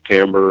of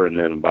September, and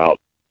then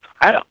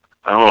I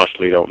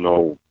honestly don't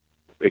know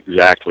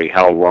exactly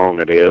how long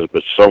it is,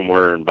 but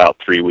somewhere in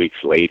about 3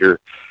 weeks later,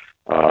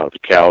 the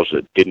cows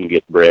that didn't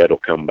get bred will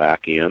come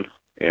back in,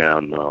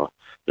 and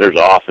there's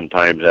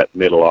oftentimes that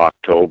middle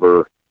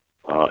October,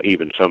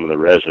 even some of the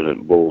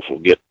resident bulls will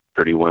get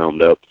pretty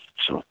wound up.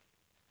 So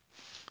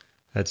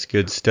That's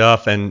good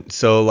stuff. And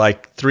so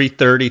like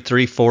 330,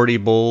 340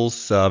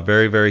 bulls,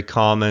 very, very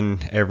common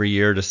every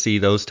year to see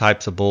those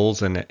types of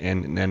bulls, and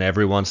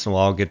every once in a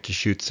while get to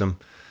shoot some,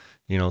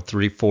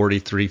 340,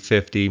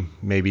 350,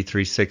 maybe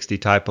 360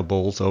 type of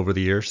bulls over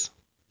the years.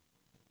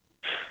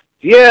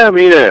 yeah, I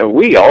mean,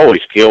 we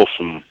always kill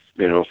some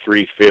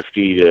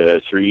 350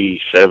 to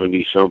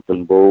 370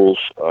 something bulls.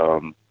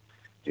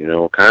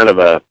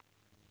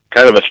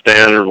 Kind of a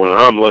standard when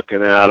I'm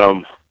looking at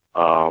them,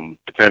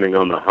 depending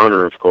on the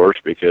hunter, of course,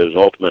 because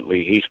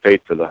ultimately he's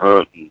paid for the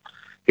hunt, and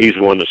he's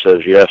the one that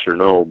says yes or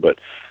no. But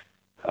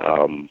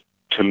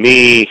to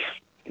me,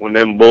 when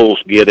them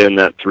bulls get in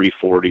that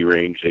 340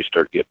 range, they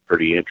start getting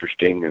pretty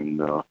interesting, and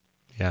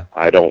Yeah.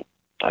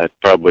 I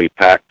probably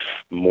packed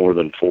more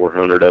than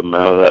 400 of them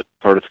out of that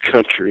part of the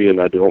country, and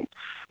I don't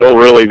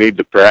really need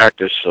to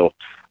practice. So,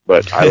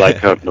 but I like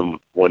hunting them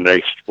when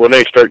they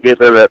start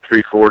getting in that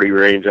 340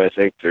 range. I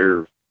think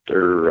they're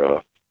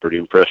pretty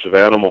impressive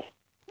animal.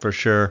 For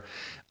sure.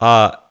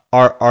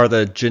 Are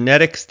the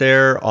genetics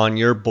there on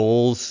your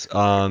bulls?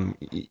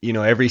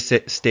 Every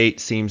state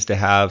seems to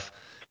have,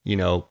 you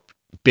know,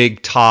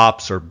 big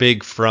tops or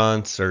big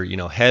fronts, or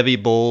heavy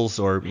bulls,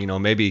 or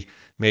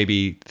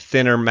maybe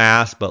thinner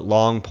mass but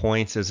long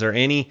points. Is there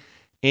any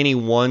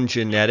one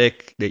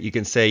genetic that you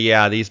can say,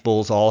 yeah, these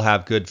bulls all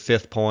have good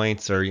fifth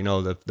points, or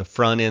the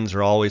front ends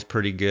are always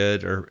pretty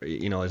good, or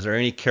is there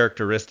any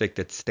characteristic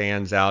that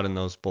stands out in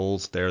those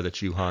bulls there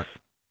that you hunt?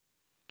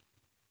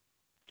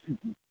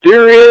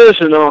 There is,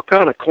 and I'll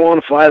kind of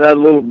quantify that a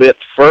little bit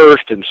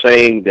first in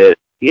saying that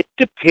it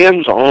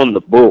depends on the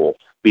bull,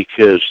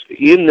 because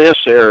in this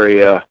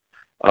area,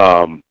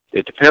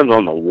 it depends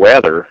on the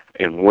weather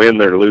and when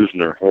they're losing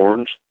their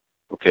horns.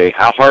 Okay,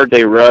 how hard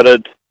they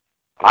rutted,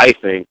 I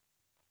think,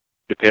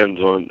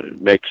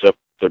 makes up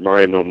their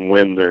mind on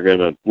when they're going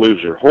to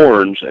lose their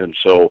horns, and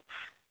so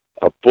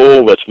a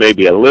bull that's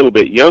maybe a little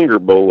bit younger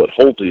bull that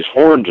holds his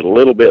horns a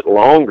little bit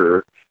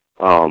longer,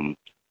 um,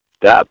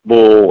 that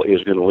bull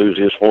is going to lose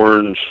his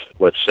horns,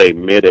 let's say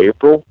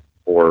mid-April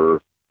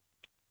or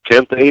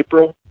 10th of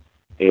April,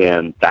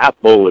 and that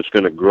bull is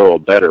going to grow a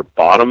better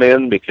bottom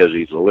end because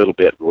he's a little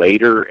bit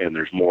later and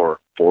there's more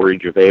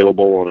forage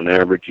available on an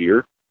average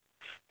year.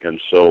 And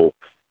so,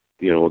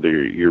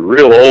 your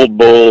real old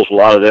bulls, a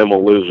lot of them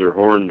will lose their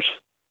horns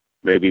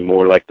maybe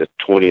more like the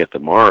 20th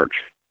of March.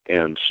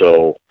 And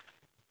so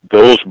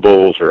those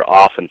bulls are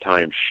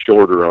oftentimes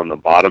shorter on the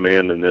bottom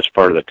end in this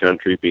part of the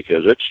country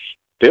because it's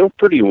still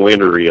pretty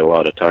wintry a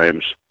lot of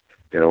times.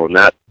 And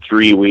that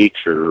 3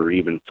 weeks or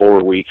even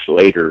 4 weeks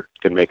later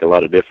can make a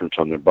lot of difference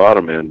on their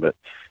bottom end. But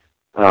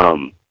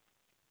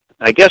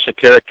I guess a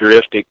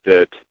characteristic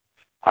that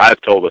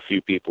I've told a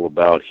few people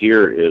about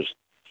here is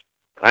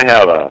I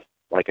have an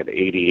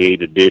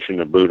 88 edition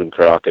of Boone and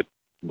Crockett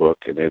book,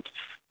 and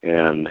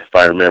if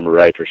I remember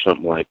right, there's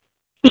something like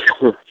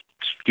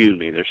excuse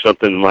me, there's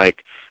something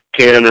like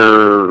 10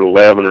 or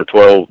 11 or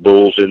 12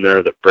 bulls in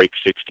there that break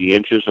 60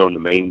 inches on the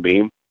main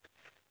beam,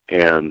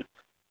 and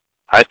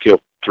I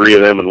killed 3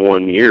 of them in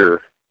 1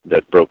 year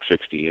that broke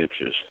 60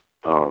 inches.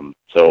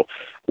 So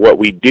what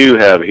we do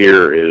have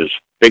here is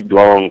big,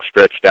 long,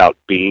 stretched out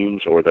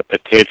beams, or the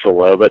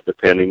potential of it,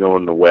 depending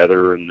on the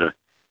weather and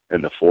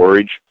the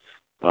forage.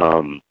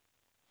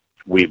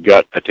 We've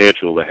got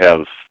potential to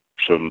have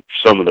some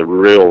of the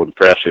real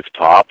impressive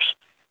tops.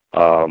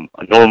 A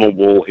normal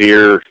bull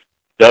here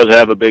does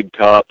have a big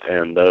top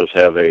and does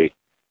have a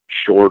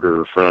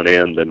shorter front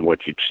end than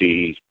what you'd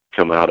see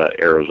come out of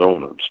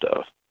Arizona and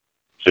stuff.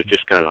 So it's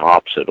just kind of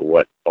opposite of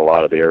what a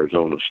lot of the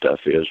Arizona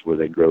stuff is, where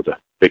they grow the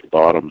big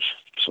bottoms.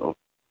 So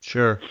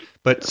Sure.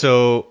 But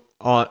so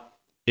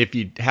if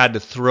you had to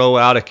throw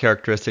out a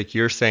characteristic,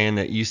 you're saying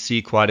that you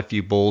see quite a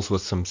few bulls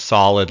with some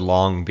solid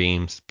long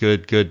beams,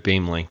 good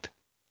beam length.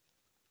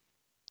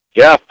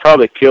 yeah, I've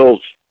probably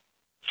killed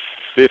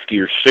 50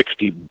 or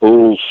 60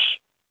 bulls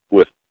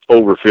with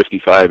over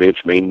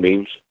 55-inch main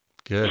beams.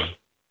 Good.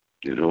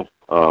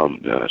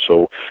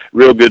 So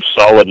real good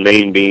solid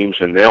main beams,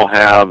 and they'll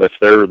have, if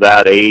they're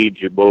that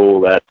age, a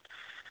bull, that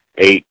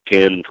 8,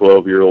 10,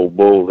 12-year-old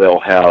bull, they'll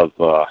have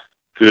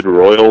good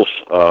royals.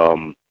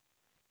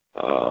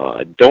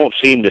 I don't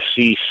seem to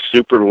see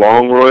super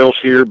long royals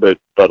here, but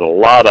a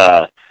lot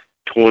of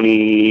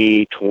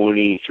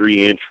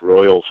 23 inch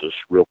royals is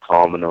real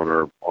common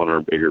on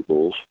our bigger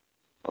bulls.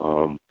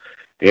 And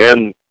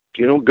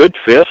good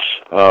fifths.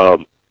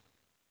 I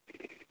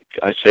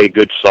say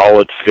good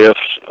solid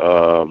fifths.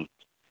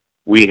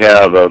 We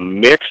have a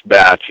mixed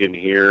batch in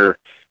here.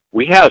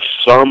 We have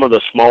some of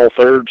the small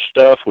third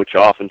stuff, which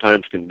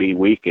oftentimes can be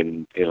weak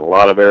in a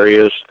lot of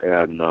areas,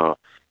 and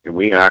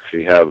we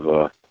actually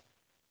have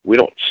we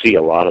don't see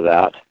a lot of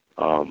that.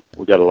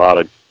 We got a lot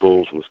of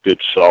bulls with good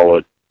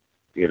solid,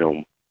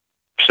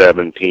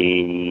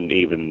 17,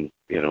 even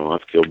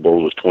I've killed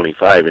bulls with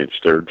 25-inch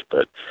thirds,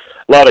 but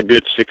a lot of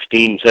good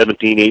 16,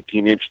 17,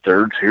 18-inch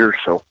thirds here.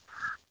 So,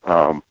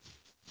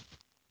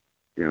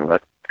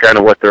 that's kind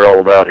of what they're all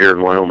about here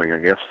in Wyoming, I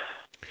guess.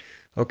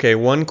 Okay,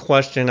 one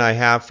question I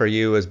have for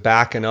you is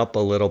backing up a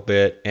little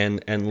bit,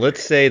 and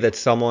let's say that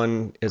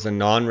someone is a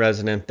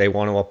non-resident, they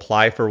want to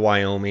apply for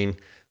Wyoming,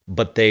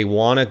 but they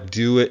want to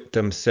do it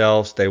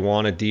themselves, they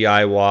want to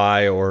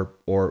DIY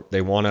or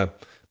they want to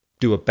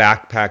do a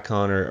backpack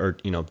hunt or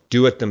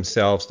do it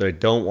themselves, they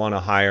don't want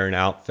to hire an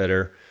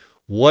outfitter.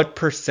 What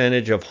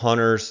percentage of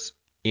hunters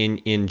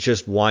in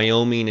just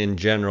Wyoming in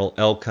general,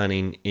 elk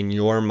hunting, in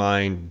your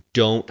mind,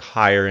 don't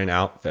hire an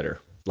outfitter,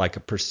 like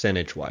a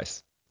percentage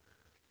wise?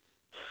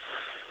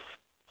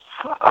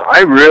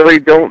 I really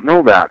don't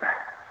know that.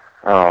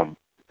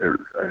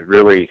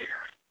 Really,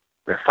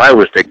 if I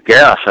was to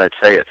guess, I'd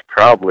say it's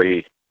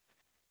probably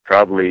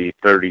 30%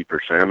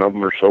 of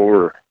them or so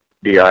are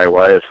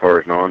DIY as far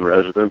as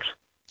non-residents.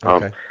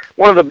 Okay.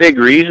 One of the big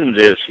reasons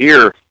is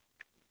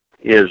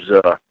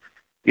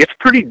it's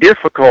pretty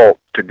difficult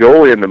to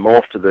go into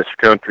most of this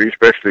country,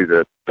 especially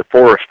the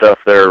forest stuff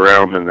there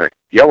around in the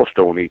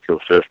Yellowstone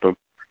ecosystem.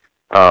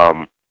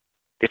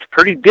 It's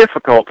pretty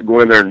difficult to go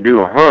in there and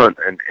do a hunt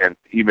and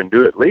even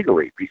do it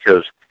legally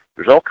because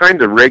there's all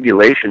kinds of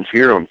regulations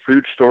here on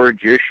food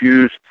storage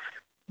issues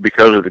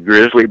because of the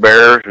grizzly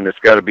bears, and it's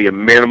got to be a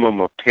minimum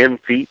of 10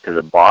 feet to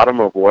the bottom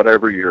of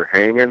whatever you're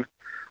hanging,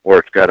 or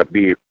it's got to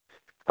be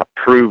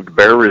approved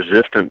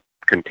bear-resistant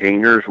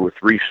containers with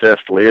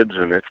recessed lids,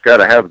 and it's got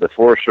to have the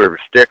Forest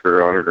Service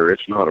sticker on it or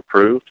it's not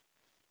approved.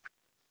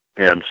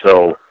 And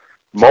so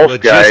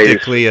most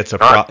logistically,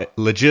 guys...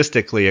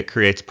 logistically, it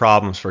creates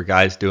problems for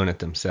guys doing it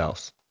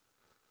themselves.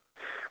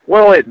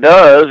 Well, it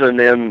does,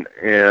 and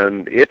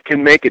it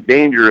can make it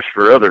dangerous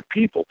for other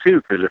people,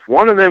 too, because if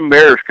one of them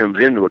bears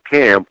comes into a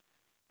camp,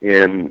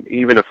 and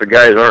even if the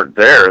guys aren't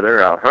there,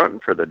 they're out hunting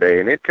for the day,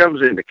 and it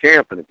comes into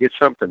camp and it gets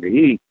something to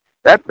eat,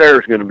 that bear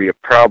is going to be a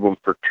problem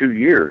for 2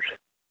 years.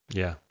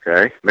 Yeah.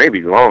 Okay,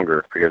 maybe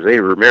longer, because they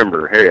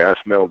remember, hey, I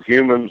smelled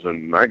humans,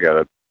 and I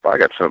got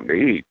something to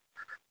eat.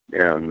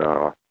 And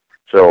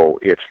so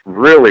it's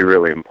really,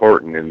 really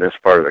important in this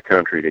part of the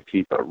country to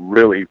keep a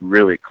really,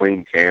 really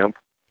clean camp.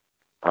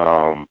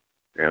 And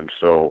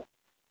so,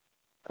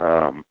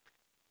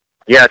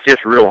 it's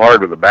just real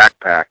hard with a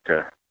backpack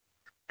to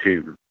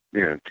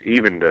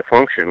even to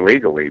function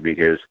legally,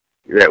 because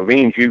that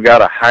means you got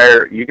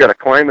to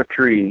climb a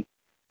tree,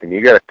 and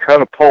you got to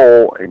cut a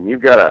pole, and you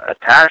got to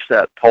attach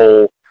that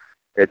pole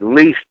at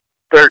least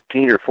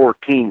 13 or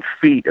 14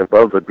 feet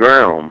above the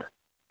ground,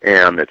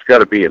 and it's got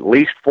to be at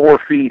least 4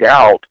 feet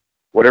out.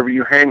 Whatever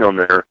you hang on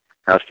there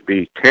has to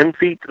be 10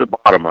 feet to the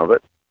bottom of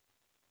it,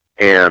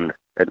 and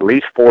at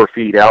least 4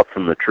 feet out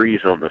from the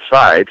trees on the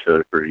side, so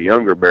that for a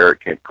younger bear,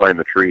 it can't climb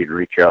the tree and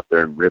reach out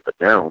there and rip it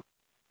down.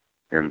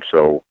 And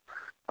so,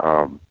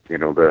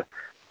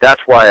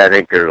 that's why I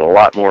think there's a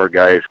lot more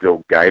guys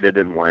go guided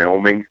in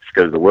Wyoming. It's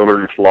because of the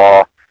wilderness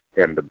law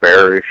and the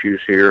bear issues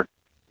here.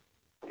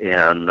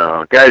 And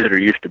guys that are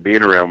used to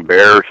being around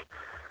bears,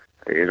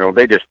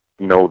 they just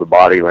know the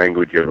body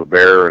language of a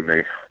bear,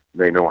 and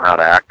they know how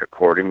to act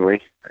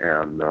accordingly.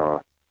 And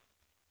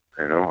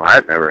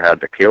I've never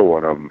had to kill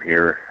one of them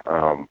here,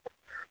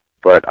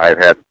 but I've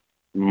had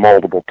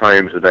multiple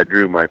times that I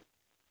drew my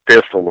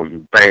pistol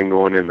and banged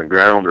one in the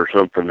ground or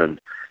something,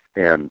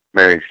 and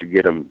managed to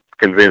get them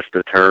convinced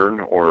to turn,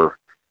 or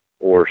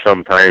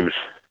sometimes,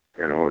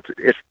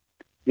 it's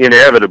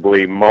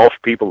inevitably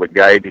most people that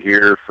guide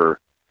here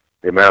for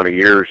the amount of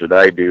years that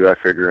I do, I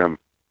figure I'm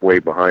way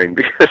behind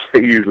because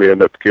they usually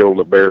end up killing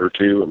a bear or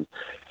two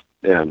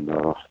and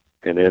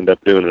end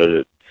up doing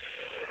it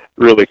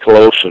really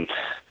close, and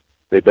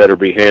they better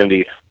be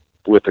handy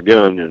with a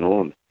gun,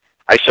 And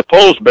I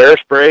suppose bear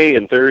spray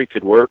in theory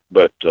could work,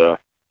 but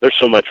there's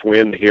so much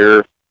wind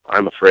here,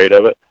 I'm afraid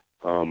of it.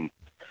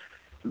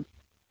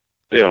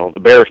 The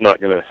bear's not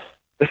going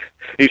to,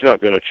 he's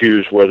not going to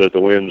choose whether the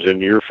wind's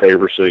in your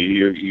favor, so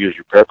you use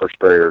your pepper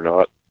spray or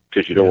not,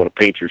 because you don't want to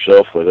paint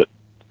yourself with it.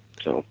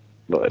 So,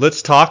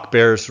 let's talk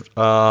bears.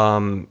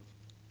 On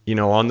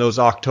those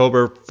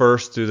October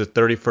 1st through the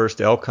 31st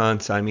elk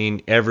hunts, I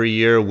mean, every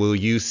year, will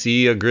you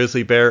see a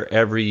grizzly bear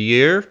every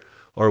year,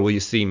 or will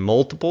you see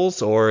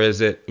multiples, or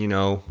is it,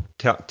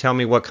 tell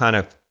me what kind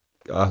of,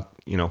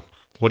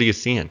 what are you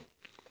seeing?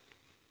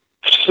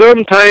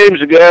 Sometimes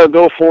you gotta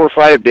go 4 or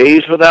 5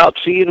 days without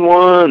seeing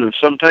one, and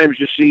sometimes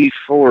you see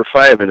 4 or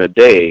 5 in a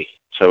day.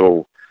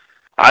 So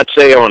I'd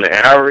say on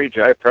average,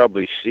 I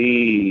probably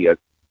see a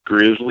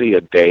grizzly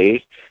a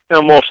day.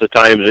 Now, most of the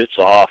times it's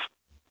off,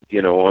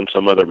 on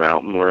some other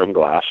mountain where I'm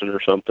glassing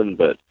or something,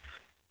 but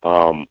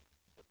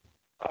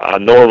a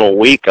normal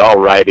week I'll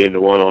ride into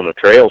one on a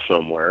trail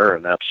somewhere,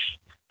 and that's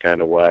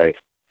kind of why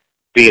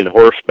being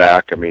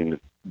horseback, I mean,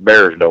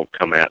 bears don't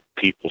come at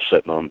people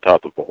sitting on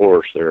top of a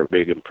horse. They're a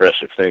big,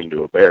 impressive thing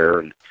to a bear,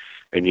 and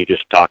you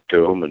just talk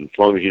to them, and as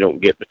long as you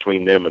don't get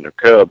between them and their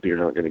cub, you're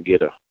not going to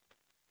get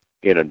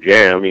in a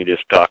jam. You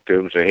just talk to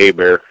them and say, "Hey,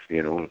 bear,"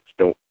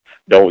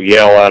 don't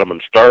yell at them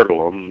and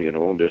startle them.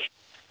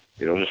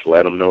 Just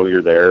let them know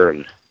you're there.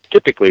 And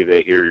typically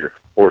they hear your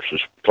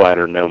horses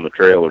clattering down the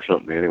trail or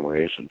something,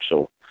 anyways. And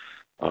so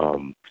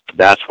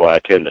that's why I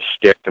tend to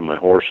stick to my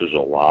horses a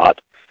lot,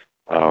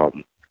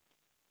 and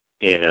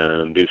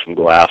do some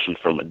glassing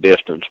from a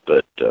distance.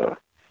 But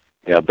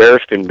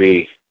bears can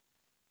be.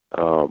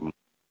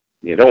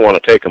 You don't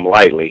want to take them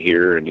lightly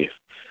here, and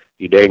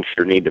you dang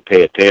sure need to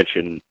pay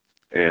attention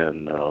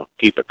and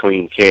keep a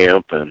clean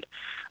camp. And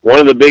one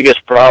of the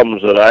biggest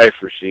problems that I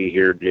foresee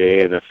here,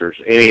 Jay, and if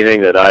there's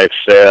anything that I've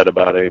said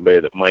about anybody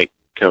that might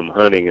come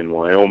hunting in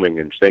Wyoming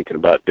and thinking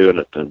about doing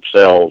it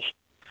themselves,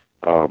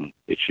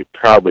 it should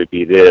probably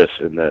be this,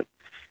 in that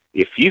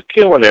if you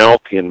kill an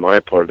elk in my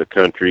part of the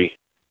country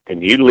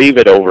and you leave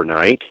it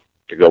overnight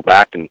to go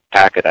back and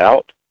pack it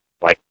out,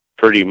 like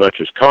pretty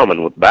much is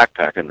common with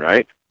backpacking,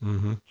 right?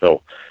 Mm-hmm.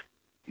 So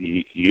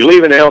you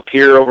leave an elk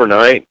here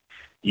overnight,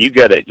 you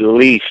got at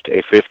least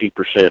a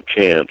 50%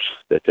 chance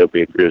that there'll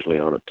be a grizzly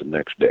on it the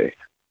next day.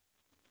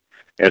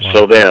 And Wow.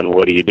 So then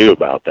what do you do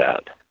about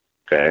that?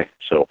 Okay,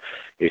 so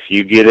if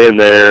you get in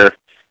there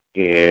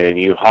and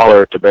you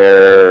holler at the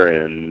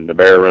bear and the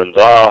bear runs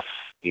off,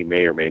 he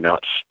may or may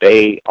not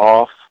stay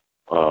off.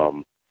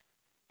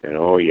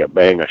 You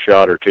bang a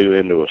shot or two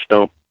into a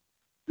stump,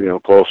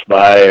 close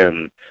by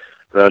and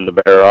run the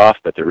bear off.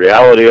 But the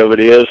reality of it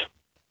is,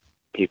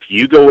 if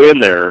you go in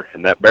there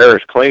and that bear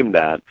has claimed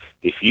that,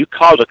 if you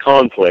cause a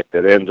conflict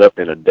that ends up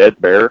in a dead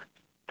bear,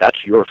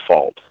 that's your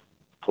fault,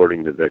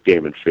 according to the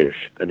Game and Fish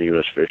and the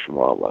U.S. Fish and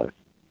Wildlife.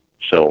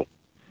 So,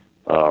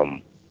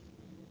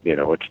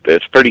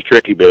 it's pretty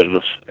tricky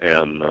business,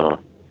 and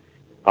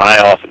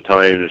I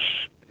oftentimes,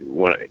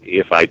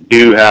 if I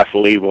do have to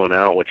leave one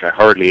out, which I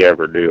hardly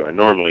ever do, I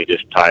normally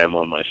just tie him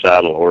on my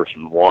saddle horse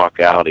and walk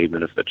out,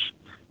 even if it's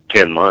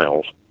 10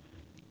 miles.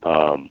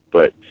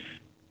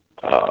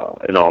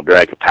 And I'll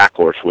drag a pack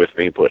horse with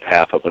me, put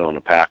half of it on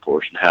a pack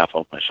horse and half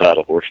on my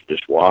saddle horse, and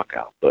just walk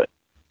out. But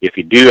if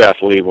you do have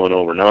to leave one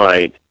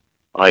overnight,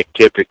 I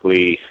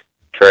typically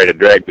try to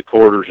drag the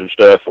quarters and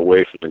stuff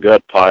away from the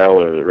gut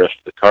pile or the rest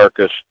of the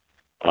carcass.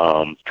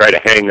 Try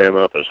to hang them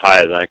up as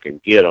high as I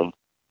can get them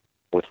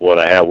with what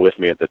I have with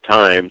me at the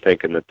time,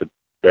 thinking that the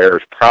bear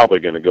is probably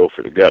going to go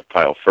for the gut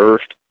pile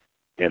first,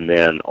 and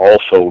then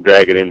also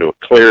drag it into a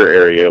clear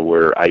area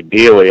where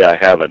ideally I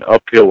have an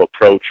uphill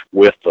approach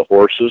with the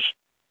horses.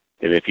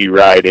 And if you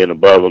ride in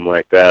above them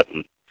like that,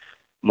 and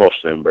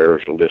most of them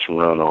bears will just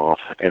run off.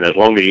 And as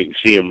long as you can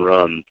see them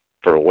run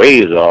for a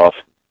ways off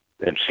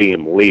and see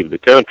them leave the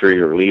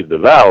country or leave the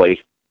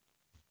valley,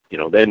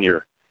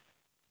 then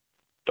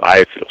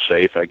I feel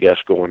safe, I guess,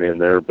 going in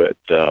there. But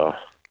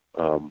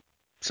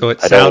so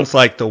it sounds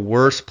like the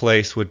worst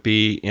place would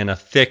be in a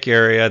thick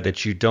area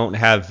that you don't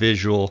have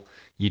visual,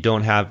 you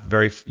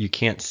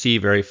can't see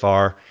very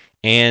far,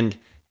 and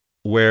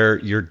where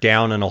you're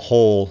down in a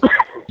hole.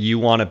 You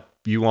want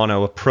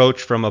to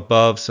approach from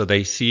above so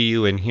they see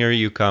you and hear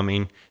you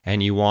coming,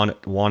 and you want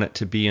it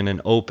to be in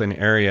an open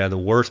area. The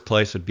worst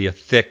place would be a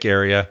thick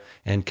area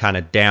and kind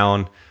of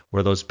down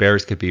where those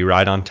bears could be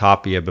right on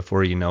top of you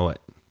before you know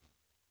it.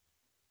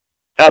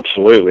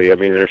 Absolutely. I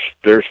mean,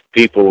 there's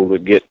people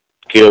that get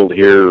killed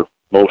here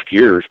most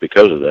years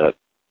because of that.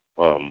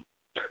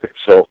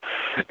 So,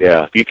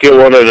 yeah, if you kill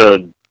one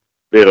in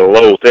a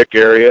low, thick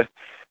area,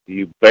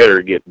 you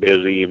better get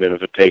busy, even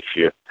if it takes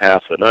you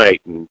half the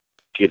night, and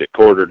get it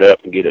quartered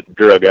up and get it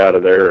drug out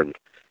of there and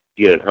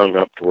get it hung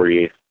up to where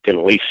you can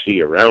at least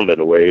see around it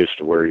a ways,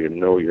 to where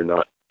you're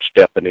not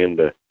stepping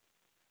into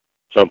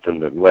something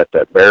to let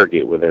that bear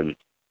get within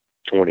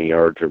 20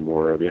 yards or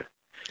more of you.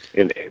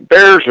 And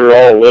bears are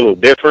all a little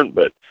different,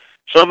 but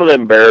some of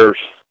them bears,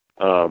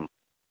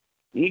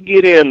 you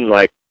get in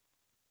like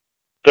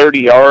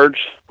 30 yards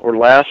or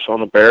less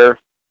on a bear,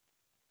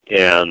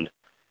 and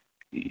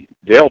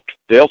they'll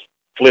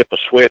flip a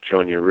switch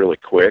on you really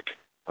quick.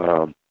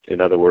 In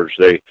other words,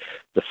 the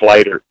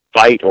fight or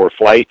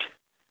flight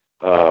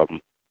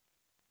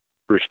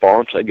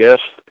response, I guess.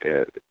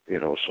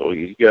 So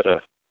you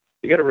gotta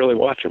really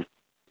watch them.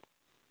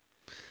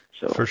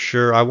 So. For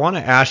sure. I want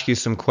to ask you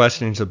some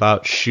questions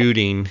about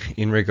shooting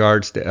in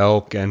regards to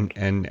elk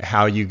and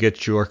how you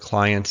get your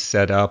clients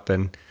set up,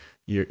 and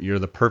you're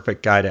the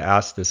perfect guy to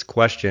ask this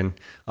question.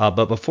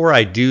 But before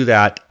I do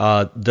that,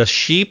 the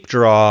sheep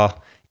draw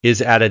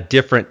is at a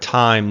different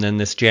time than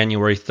this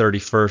January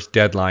 31st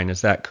deadline.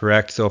 Is that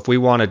correct? So if we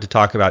wanted to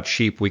talk about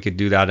sheep, we could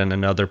do that in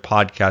another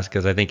podcast,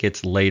 because I think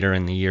it's later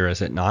in the year,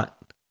 is it not?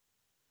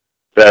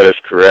 That is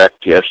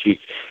correct. Yes,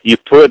 you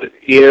put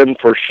in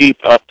for sheep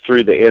up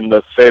through the end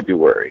of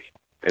February.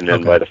 and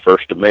then Okay. by the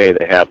 1st of May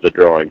they have the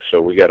drawing.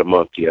 So we got a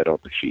month yet on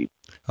the sheep.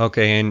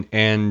 Okay,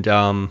 and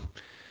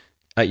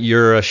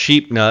you're a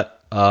sheep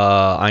nut.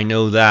 I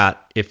know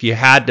that. If you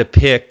had to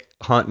pick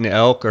hunting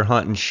elk or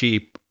hunting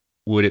sheep,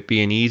 would it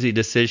be an easy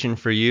decision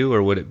for you,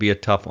 or would it be a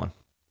tough one?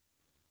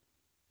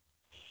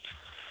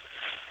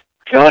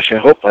 Gosh, I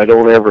hope I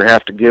don't ever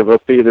have to give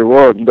up either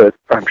one, but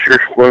I'm sure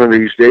one of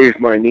these days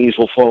my knees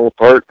will fall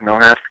apart and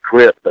I'll have to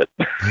quit. But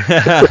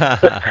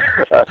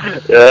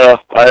yeah,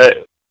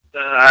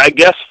 I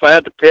guess if I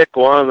had to pick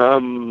one,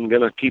 I'm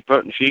gonna keep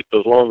hunting sheep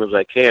as long as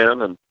I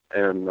can,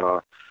 and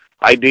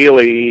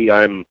ideally,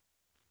 I mean,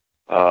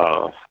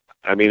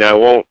 I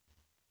won't.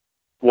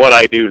 What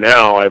I do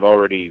now, I've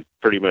already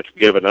pretty much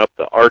given up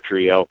the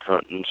archery elk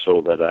hunting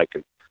so that I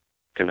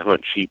can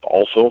hunt sheep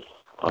also.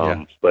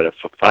 Yeah. But if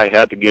I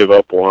had to give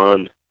up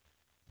one,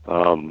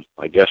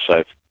 I guess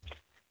I've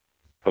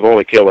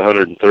only killed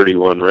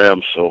 131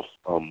 rams, so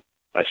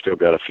I still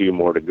got a few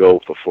more to go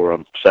before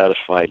I'm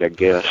satisfied, I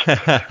guess.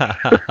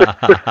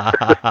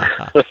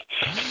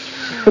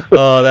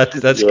 Oh,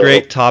 that's So,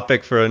 great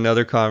topic for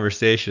another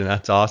conversation.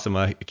 That's awesome.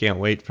 I can't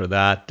wait for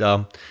that.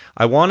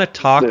 I want to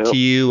talk yeah. to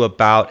you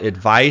about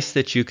advice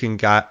that you can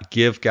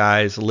give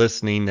guys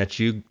listening that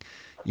you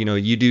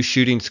do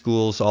shooting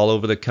schools all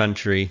over the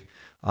country,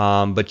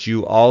 but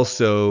you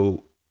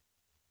also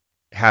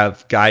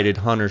have guided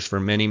hunters for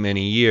many,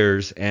 many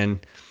years,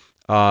 and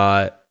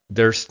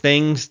there's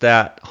things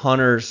that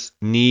hunters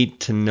need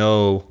to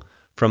know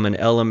from an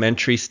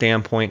elementary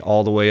standpoint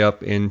all the way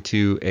up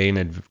into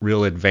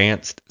real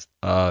advanced,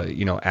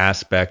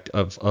 aspect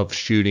of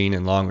shooting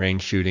and long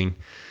range shooting.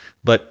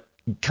 But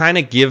kind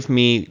of give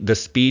me the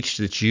speech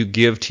that you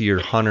give to your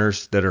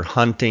hunters that are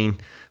hunting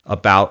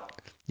about,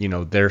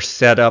 their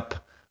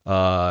setup,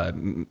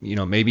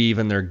 maybe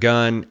even their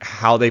gun,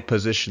 how they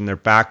position their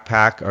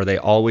backpack. Are they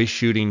always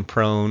shooting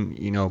prone?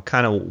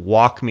 Kind of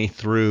walk me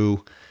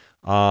through,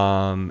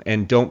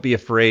 and don't be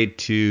afraid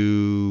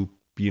to,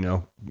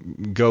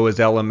 go as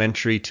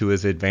elementary to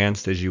as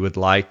advanced as you would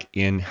like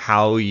in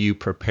how you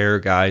prepare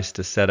guys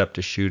to set up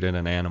to shoot at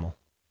an animal.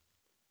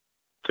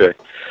 Okay.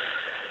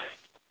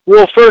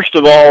 Well, first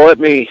of all, let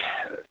me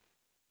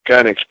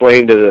kind of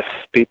explain to the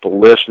people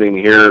listening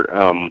here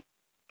a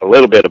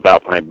little bit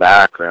about my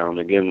background.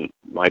 Again,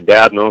 my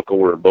dad and uncle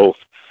were both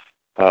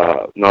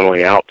not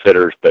only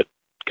outfitters but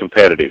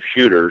competitive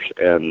shooters,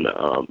 and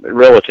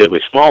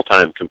relatively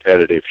small-time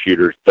competitive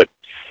shooters, but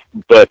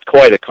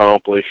quite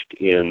accomplished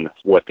in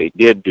what they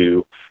did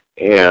do.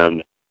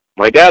 And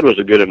my dad was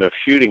a good enough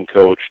shooting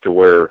coach to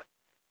where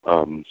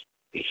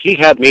he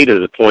had me to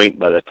the point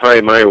by the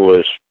time I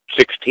was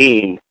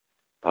 16.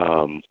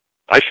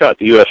 I shot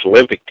the U.S.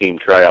 Olympic team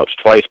tryouts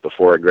twice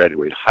before I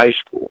graduated high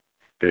school,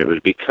 and it was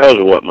because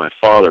of what my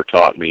father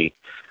taught me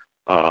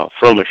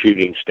from a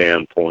shooting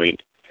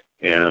standpoint.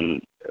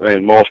 And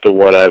most of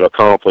what I've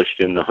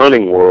accomplished in the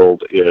hunting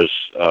world is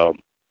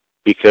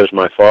because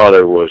my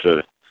father was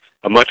a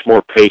much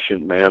more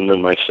patient man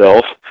than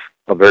myself,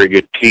 a very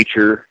good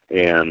teacher,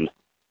 and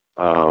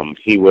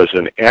he was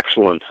an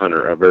excellent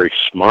hunter, a very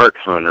smart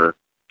hunter,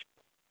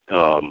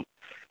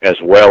 as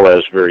well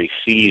as very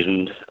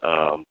seasoned,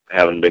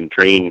 having been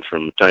trained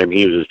from the time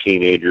he was a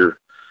teenager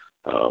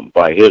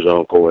by his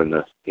uncle in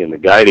the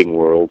guiding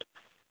world.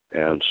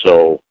 And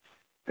so,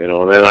 and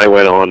then I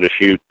went on to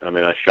shoot. I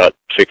mean, I shot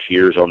 6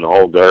 years on the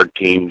all guard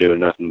team,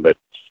 doing nothing but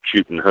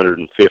shooting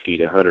 150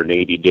 to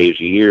 180 days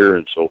a year.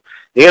 And so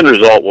the end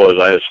result was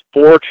I was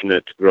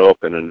fortunate to grow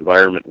up in an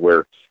environment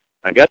where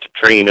I got to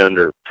train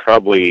under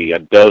probably a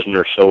dozen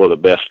or so of the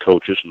best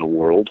coaches in the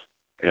world.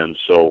 And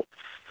so,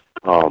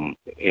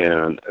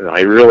 and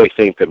I really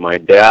think that my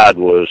dad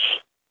was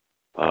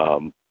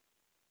um,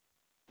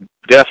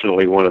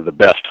 definitely one of the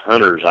best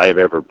hunters I've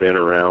ever been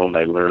around.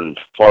 I learned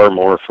far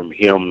more from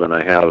him than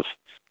I have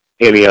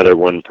any other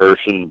one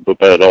person,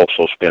 but I'd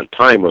also spent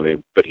time with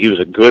him. But he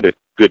was a good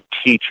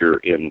teacher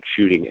in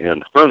shooting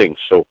and hunting.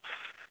 So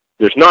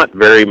there's not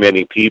very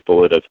many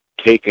people that have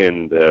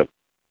taken the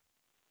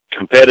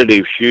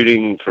competitive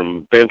shooting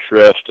from bench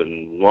rest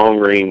and long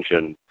range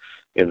and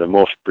in the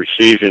most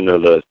precision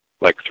of the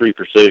like 3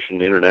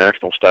 precision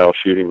international style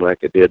shooting like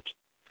I did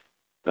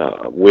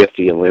with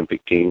the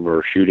Olympic team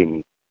or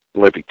shooting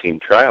Olympic team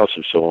tryouts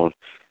and so on.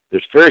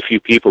 There's very few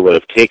people that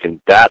have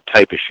taken that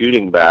type of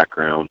shooting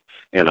background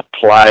and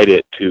applied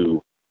it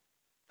to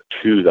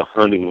the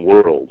hunting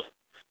world,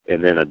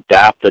 and then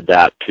adapted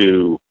that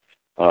to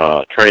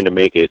trying to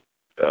make it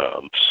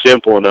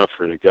simple enough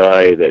for the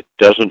guy that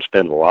doesn't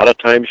spend a lot of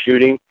time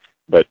shooting,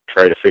 but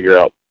try to figure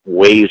out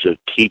ways of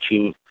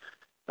teaching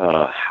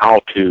how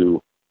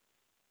to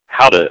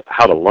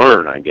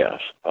learn, I guess.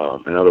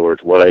 In other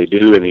words, what I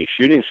do in these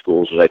shooting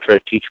schools is I try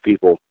to teach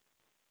people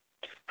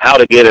how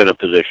to get in a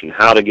position,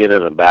 how to get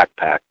in a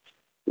backpack,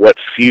 what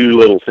few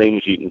little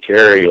things you can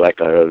carry, like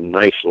a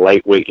nice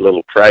lightweight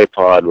little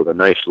tripod with a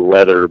nice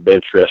leather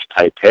bench rest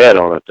type head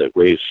on it that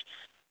weighs,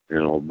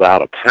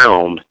 about a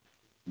pound,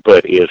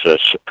 but is a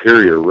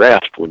superior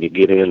rest when you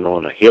get in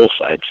on a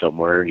hillside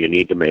somewhere and you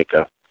need to make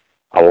a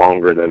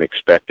longer than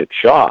expected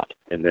shot.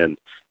 And then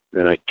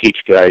then I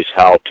teach guys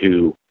how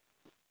to,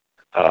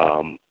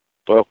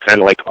 well, kind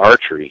of like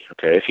archery.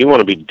 Okay, if you want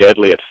to be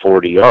deadly at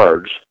 40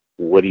 yards,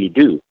 what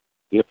do?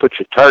 You put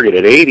your target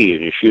at 80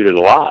 and you shoot it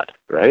a lot,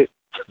 right?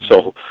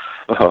 So,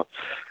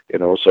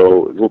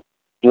 so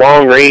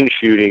long range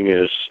shooting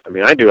is. I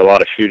mean, I do a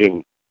lot of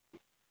shooting.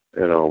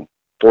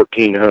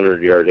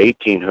 1,400 yards,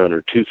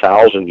 1,800,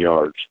 2,000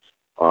 yards,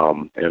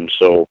 and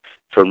so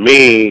for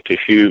me to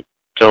shoot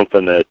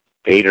something at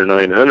 800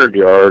 or 900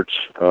 yards,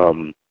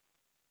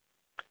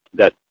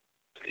 that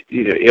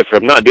if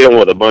I'm not dealing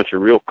with a bunch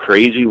of real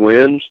crazy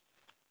winds,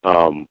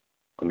 I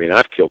mean,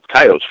 I've killed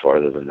coyotes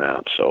farther than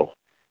that. So,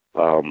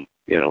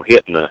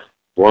 hitting the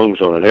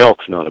lungs on an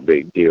elk's not a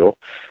big deal.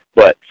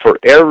 But for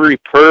every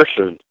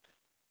person,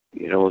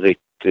 they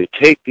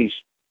take these,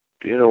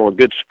 a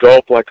good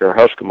scope like our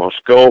Husqvarna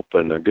scope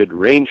and a good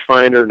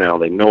rangefinder. Now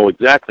they know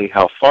exactly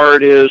how far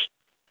it is.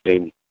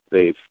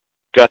 They've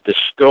got this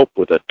scope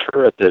with a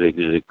turret that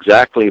is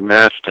exactly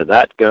matched to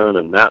that gun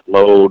and that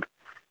load,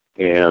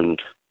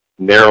 and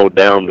narrowed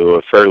down to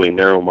a fairly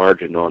narrow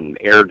margin on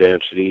air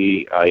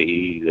density,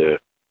 i.e.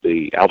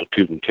 the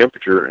altitude and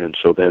temperature, and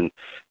so then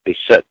they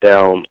set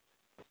down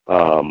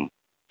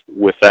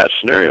with that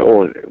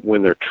scenario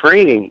when they're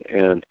training,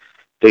 and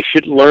they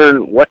should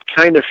learn what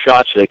kind of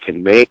shots they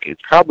can make. And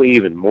probably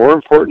even more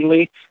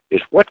importantly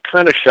is what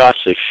kind of shots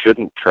they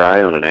shouldn't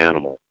try on an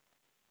animal.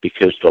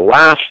 Because the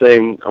last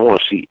thing I want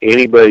to see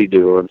anybody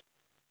doing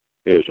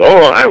is,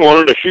 I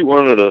wanted to shoot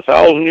one at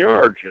 1,000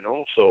 yards,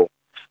 so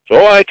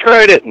I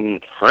tried it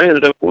and I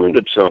ended up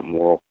wounded something.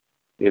 Well,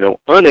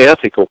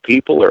 unethical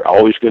people are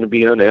always going to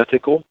be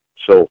unethical.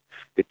 So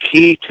the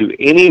key to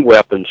any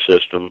weapon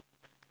system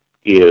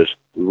is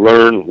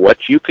learn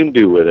what you can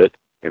do with it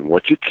and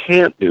what you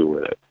can't do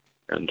with it.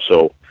 And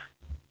so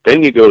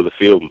then you go to the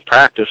field and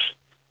practice.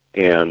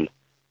 And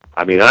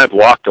I mean, I've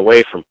walked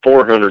away from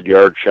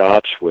 400-yard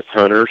shots with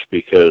hunters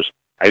because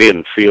I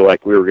didn't feel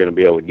like we were going to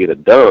be able to get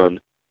it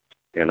done.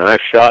 And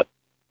I've shot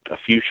a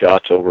few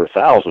shots over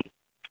 1,000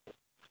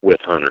 with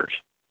hunters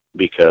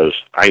because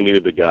I knew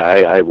the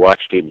guy. I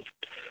watched him,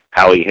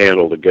 how he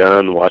handled the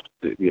gun, what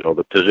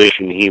the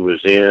position he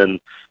was in,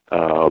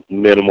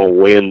 minimal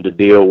wind to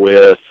deal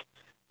with,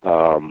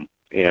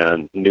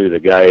 and knew the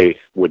guy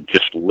would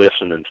just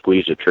listen and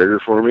squeeze the trigger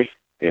for me,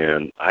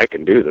 and I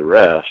can do the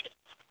rest.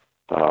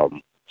 A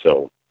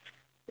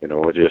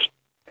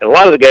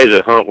lot of the guys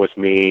that hunt with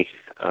me,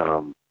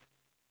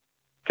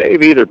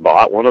 they've either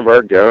bought one of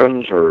our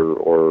guns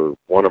or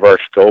one of our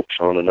scopes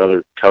on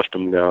another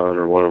custom gun,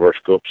 or one of our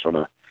scopes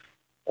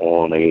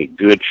on a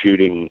good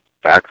shooting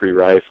factory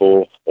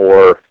rifle,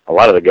 or a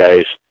lot of the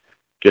guys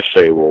just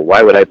say, well,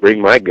 why would I bring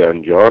my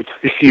gun, John?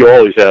 You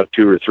always have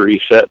 2 or 3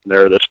 sitting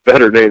there that's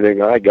better than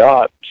anything I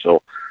got.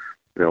 So,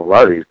 a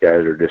lot of these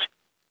guys are just,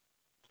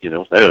 they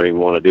don't even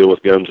want to deal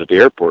with guns at the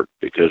airport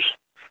because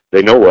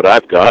they know what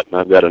I've got, and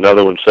I've got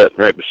another one sitting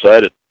right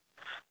beside it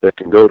that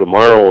can go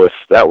tomorrow if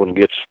that one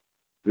gets,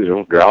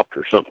 dropped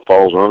or something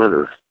falls on it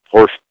or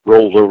horse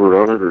rolls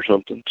over on it or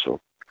something.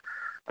 So,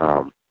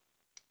 does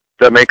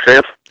that make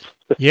sense?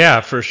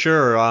 Yeah, for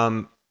sure.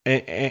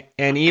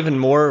 And even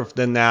more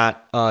than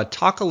that,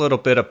 talk a little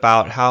bit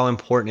about how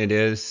important it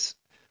is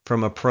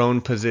from a prone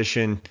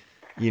position,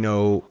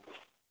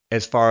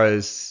 as far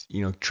as,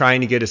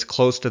 trying to get as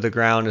close to the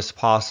ground as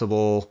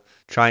possible,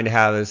 trying to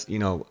have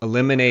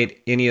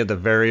eliminate any of the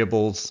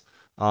variables.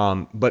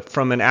 But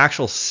from an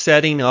actual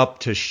setting up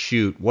to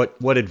shoot,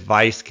 what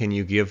advice can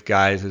you give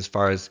guys as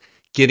far as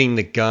getting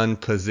the gun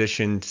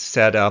positioned,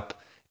 set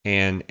up,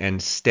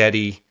 and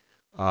steady?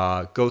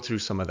 Go through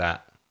some of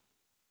that.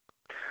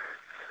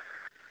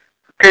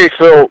 Okay,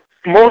 so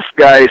most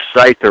guys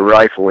sight their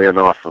rifle in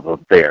off of a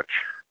bench,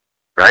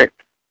 right?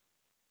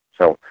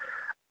 So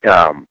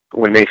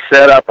when they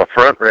set up a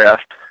front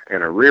rest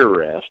and a rear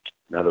rest,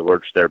 in other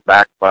words, they're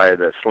backed by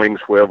the sling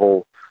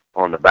swivel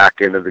on the back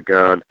end of the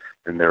gun,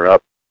 and they're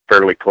up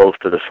fairly close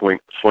to the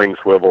sling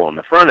swivel on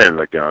the front end of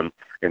the gun,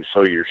 and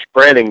so you're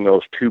spreading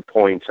those 2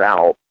 points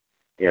out.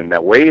 And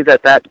the way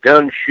that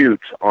gun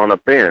shoots on a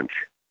bench,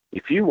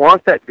 if you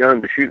want that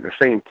gun to shoot in the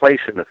same place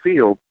in the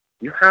field,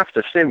 you have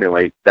to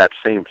simulate that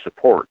same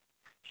support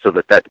so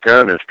that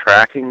gun is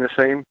tracking the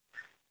same.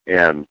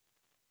 And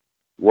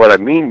what I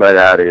mean by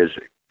that is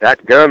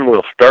that gun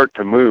will start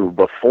to move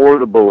before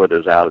the bullet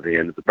is out of the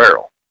end of the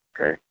barrel.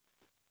 Okay.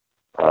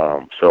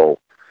 So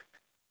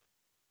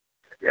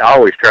I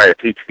always try to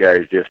teach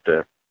guys just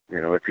to,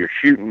 if you're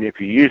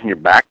using your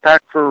backpack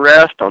for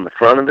rest on the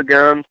front of the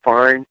gun,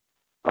 fine.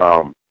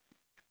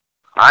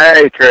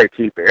 I try to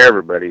keep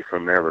everybody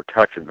from ever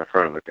touching the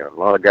front of the gun. A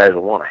lot of guys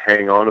will want to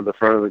hang on to the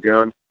front of the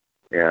gun,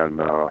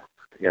 and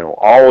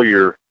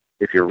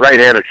if you're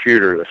right-handed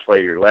shooter, let's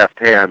lay your left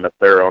hand up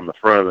there on the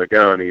front of the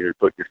gun, either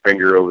put your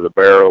finger over the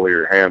barrel or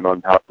your hand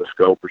on top of the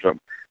scope or something.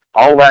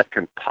 All that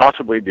can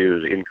possibly do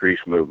is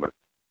increase movement.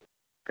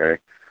 Okay,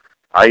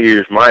 I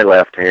use my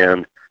left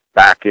hand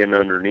back in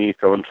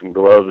underneath on some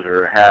gloves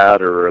or a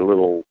hat or a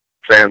little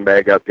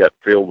sandbag I've got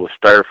filled with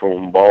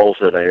styrofoam balls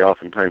that I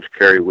oftentimes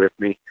carry with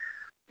me.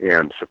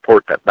 and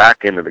support that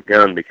back end of the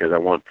gun, because I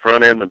want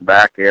front end and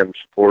back end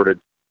supported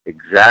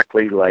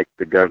exactly like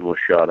the gun was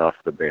shot off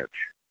the bench.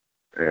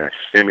 And I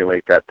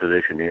simulate that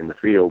position in the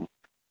field.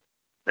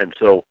 And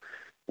so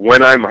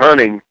when I'm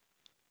hunting,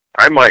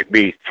 I might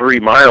be 3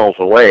 miles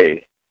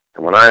away,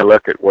 and when I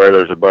look at where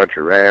there's a bunch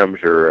of rams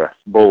or a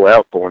bull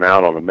elk going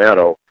out on the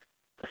meadow,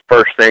 the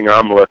first thing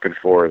I'm looking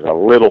for is a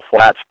little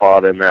flat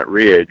spot in that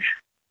ridge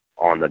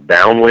on the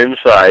downwind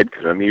side,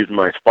 because I'm using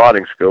my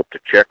spotting scope to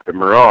check the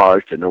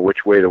mirage to know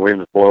which way the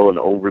wind's blowing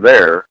over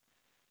there.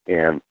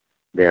 And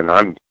then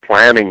I'm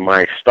planning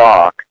my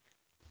stalk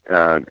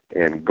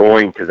and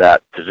going to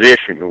that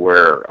position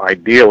where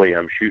ideally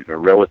I'm shooting a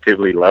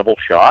relatively level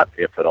shot,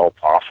 if at all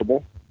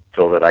possible,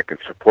 so that I can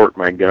support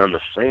my gun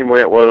the same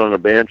way it was on the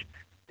bench,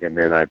 and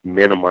then I've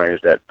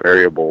minimized that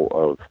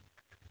variable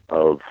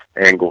of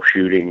angle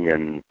shooting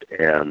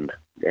and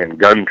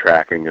gun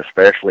tracking,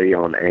 especially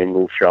on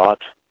angle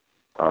shots.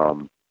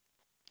 I've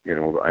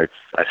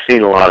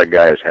seen a lot of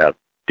guys have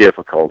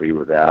difficulty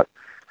with that.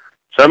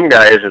 Some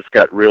guys, it's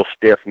got real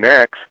stiff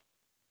necks.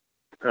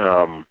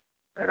 I've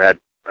had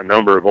a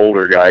number of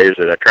older guys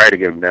that I try to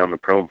get them down the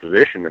prone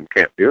position and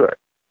can't do it.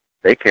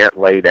 They can't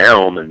lay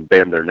down and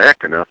bend their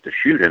neck enough to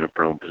shoot in a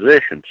prone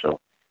position. So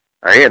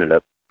I ended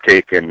up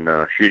taking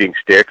shooting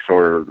sticks,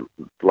 or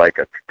like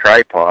a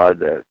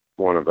tripod,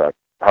 one of the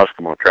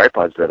Huskimo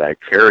tripods that I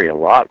carry a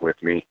lot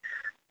with me.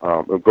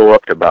 It'll go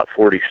up to about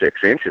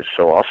 46 inches.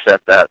 So I'll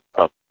set that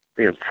up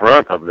in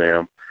front of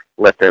them,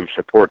 let them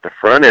support the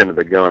front end of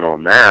the gun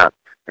on that,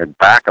 and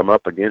back them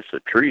up against a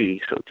tree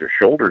so that their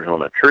shoulder's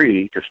on a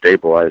tree to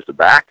stabilize the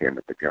back end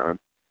of the gun.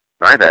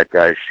 I've had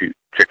guys shoot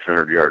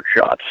 600-yard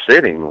shots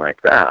sitting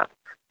like that.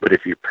 But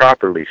if you're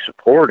properly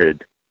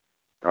supported,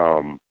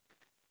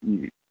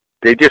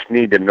 they just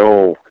need to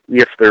know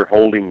if they're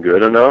holding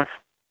good enough.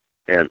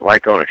 And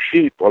like on a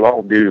sheep, what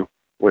I'll do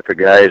with the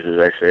guys is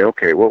I say,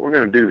 okay, what we're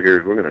going to do here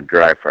is we're going to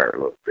dry fire a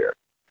little bit.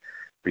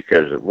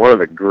 Because one of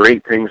the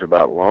great things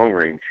about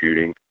long-range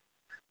shooting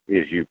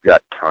is you've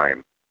got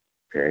time.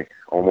 Okay,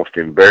 almost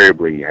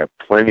invariably you have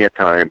plenty of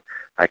time.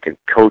 I can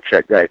coach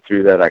that guy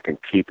through that. I can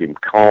keep him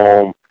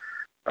calm.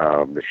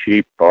 The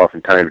sheep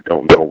oftentimes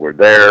don't know we're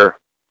there.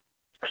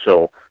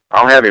 So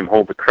I'll have him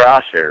hold the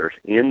crosshairs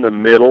in the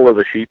middle of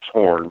the sheep's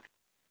horn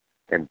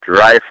and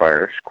dry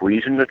fire,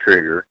 squeezing the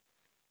trigger.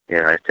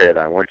 And I said,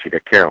 I want you to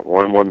count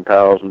 1,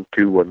 1,000,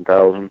 2,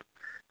 1,000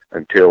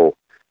 until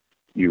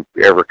you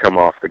ever come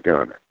off the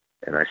gun.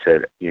 And I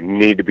said, you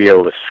need to be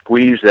able to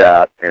squeeze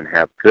that and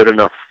have good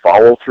enough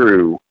follow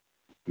through,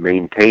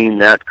 maintain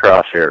that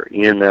crosshair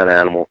in that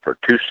animal for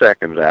 2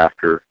 seconds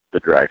after the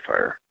dry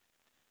fire.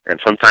 And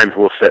sometimes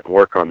we'll sit and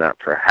work on that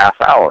for a half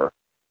hour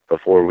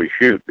before we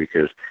shoot,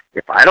 because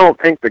if I don't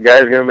think the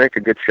guy's going to make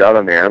a good shot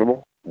on the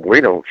animal, we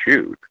don't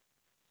shoot.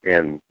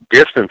 And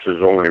distance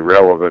is only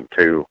relevant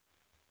to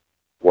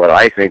what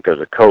I think as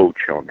a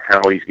coach on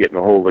how he's getting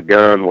a hold of the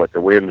gun, what the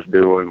wind's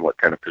doing, what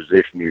kind of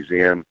position he's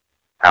in,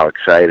 how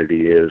excited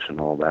he is, and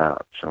all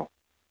that. So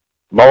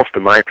most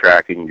of my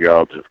tracking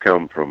jobs have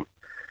come from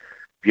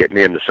getting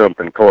into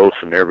something close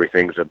and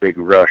everything's a big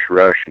rush,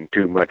 and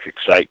too much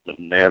excitement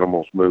and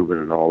animals moving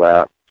and all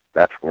that.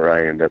 That's where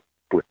I end up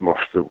with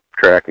most of the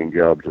tracking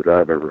jobs that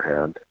I've ever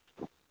had.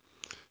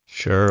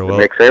 Sure. Does that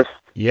make sense?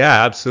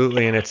 Yeah,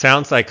 absolutely. And it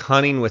sounds like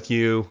hunting with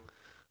you,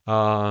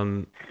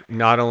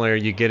 not only are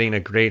you getting a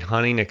great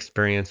hunting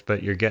experience,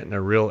 but you're getting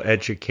a real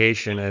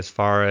education as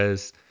far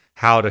as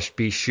how to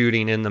be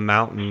shooting in the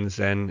mountains.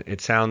 And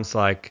it sounds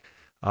like,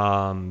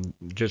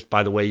 just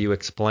by the way you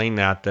explain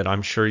that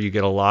I'm sure you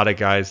get a lot of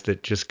guys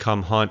that just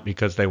come hunt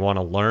because they want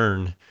to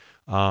learn.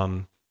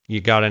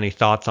 You got any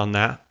thoughts on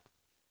that?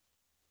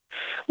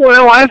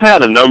 Well, I've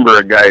had a number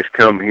of guys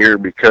come here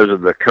because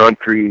of the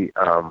country,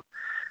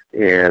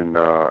 and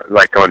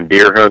like on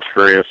deer hunts,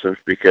 for instance,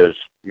 because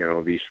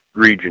these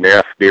Region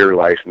F deer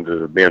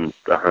licenses have been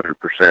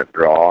 100%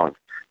 draw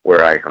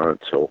where I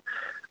hunt. So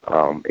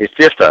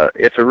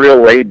it's a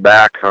real laid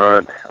back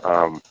hunt.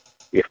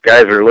 If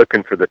guys are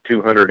looking for the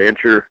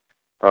 200-incher,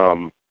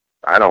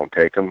 I don't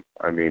take them.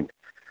 I mean,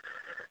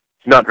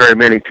 it's not very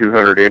many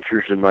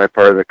 200-inchers in my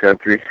part of the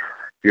country.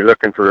 If you're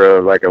looking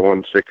for like a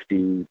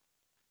 160,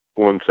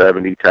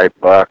 170 type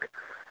buck,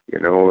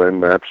 then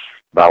that's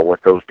about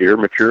what those deer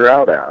mature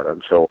out at.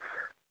 And so,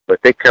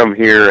 but they come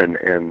here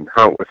and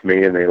hunt with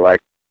me, and they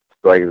like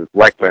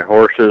my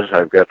horses.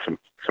 I've got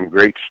some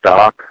great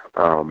stock,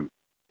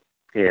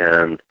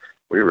 and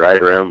we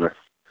ride around the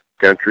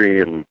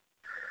country and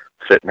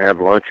sit and have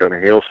lunch on a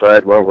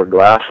hillside while we're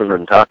glassing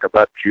and talk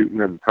about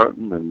shooting and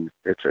hunting, and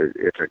it's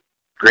a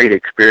great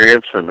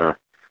experience. And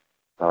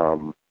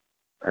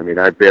I mean,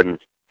 I've been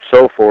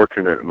so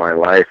fortunate in my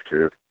life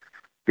to have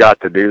got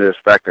to do this.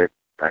 In fact,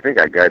 I think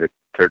I guided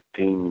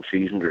 13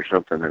 seasons or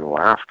something in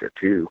Alaska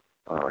too.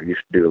 I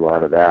used to do a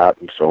lot of that,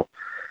 and so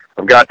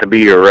I've got to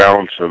be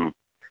around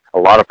a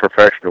lot of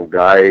professional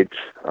guides,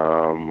 a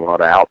lot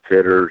of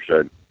outfitters,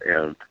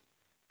 and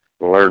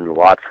learned a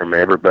lot from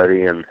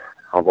everybody. And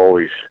I've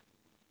always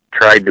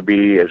tried to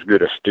be as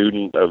good a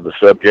student of the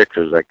subject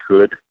as I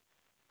could.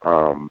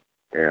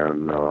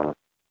 And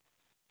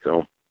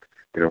so,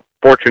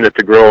 fortunate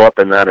to grow up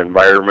in that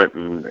environment,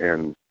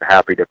 and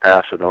happy to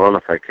pass it on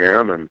if I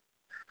can.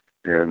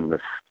 And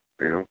if,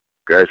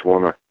 guys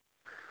want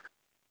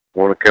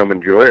to come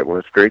enjoy it, well,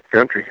 it's great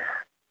country.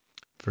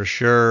 For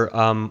sure.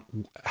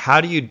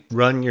 How do you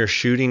run your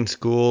shooting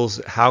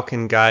schools? How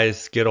can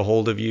guys get a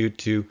hold of you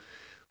to,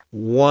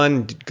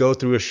 one, go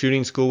through a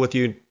shooting school with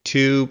you,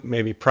 two,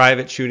 maybe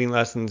private shooting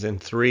lessons, and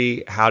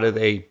three, how do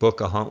they book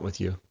a hunt with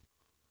you?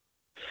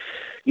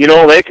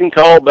 They can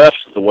call Best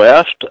of the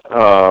West,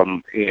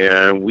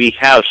 and we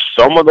have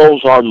some of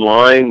those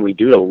online. We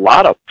do a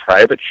lot of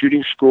private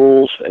shooting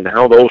schools, and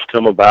how those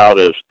come about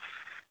is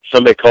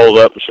somebody calls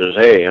up and says,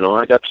 hey,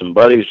 I got some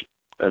buddies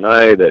and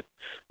I that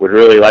would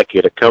really like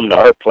you to come to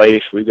our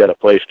place. We've got a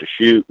place to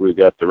shoot. We've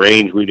got the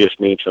range. We just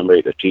need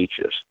somebody to teach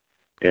us.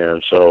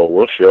 And so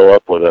we'll show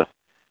up with a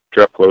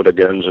truckload of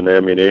guns and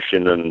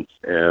ammunition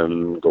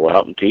and go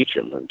out and teach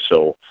them. And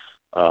so,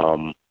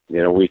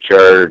 we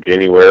charge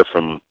anywhere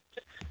from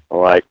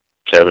like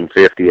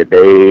 $750 a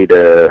day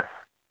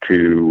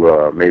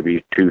to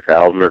maybe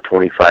 $2,000 or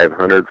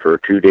 $2,500 for a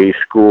 2-day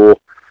school,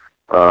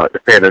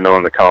 depending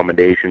on the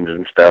accommodations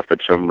and stuff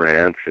at some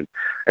ranch.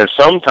 And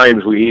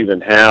sometimes we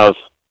even have,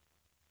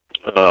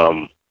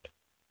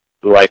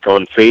 like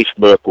on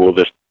Facebook, we'll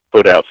just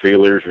put out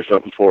feelers or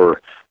something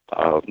for,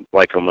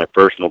 like on my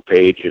personal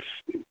page,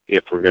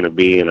 if we're going to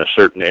be in a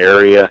certain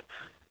area,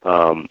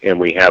 and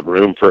we have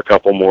room for a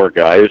couple more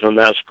guys on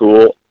that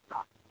school,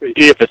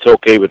 if it's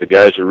okay with the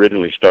guys who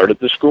originally started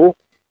the school.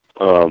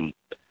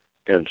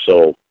 And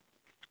so,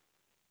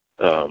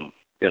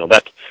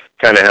 that's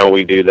kind of how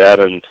we do that.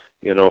 And,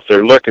 if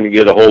they're looking to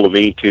get a hold of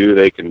me too,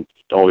 they can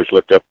always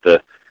look up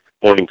the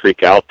Morning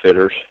Creek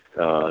Outfitters.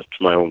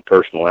 It's my own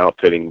personal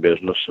outfitting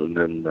business. And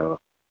then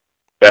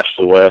Best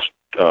of the West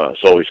has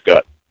always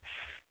got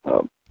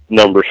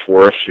numbers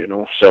for us,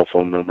 cell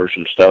phone numbers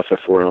and stuff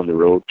if we're on the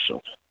road.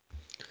 So.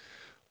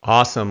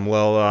 Awesome.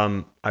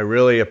 Well, I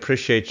really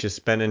appreciate you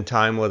spending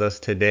time with us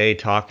today,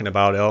 talking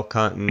about elk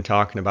hunting,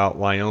 talking about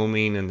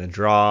Wyoming and the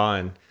draw,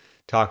 and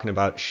talking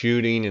about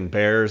shooting and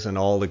bears and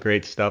all the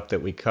great stuff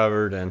that we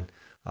covered. And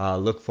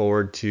look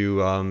forward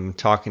to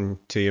talking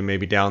to you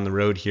maybe down the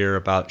road here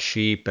about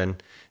sheep,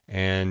 and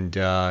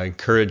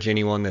encourage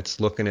anyone that's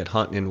looking at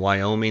hunting in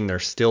Wyoming.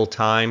 There's still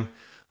time,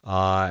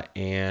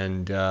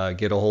 and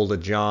get a hold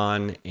of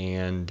John.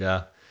 And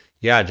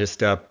yeah,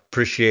 just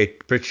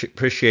appreciate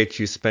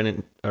you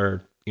spending,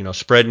 or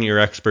spreading your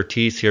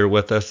expertise here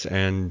with us,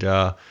 and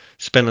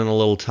spending a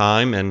little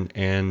time.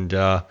 And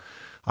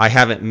I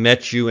haven't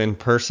met you in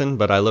person,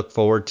 but I look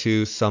forward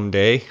to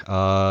someday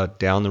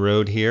down the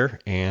road here.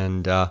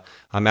 And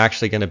I'm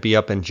actually going to be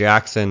up in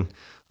Jackson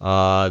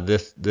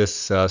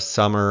this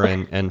summer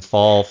and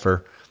fall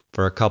for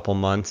a couple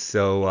months.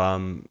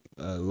 So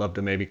love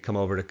to maybe come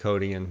over to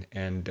Cody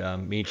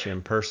and meet you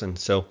in person.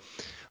 So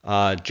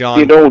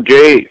John,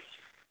 Jay,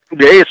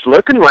 it's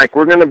looking like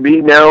we're going to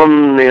be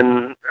down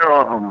in,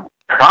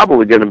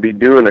 probably going to be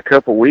doing a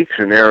couple weeks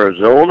in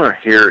Arizona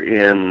here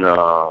in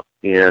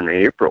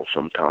April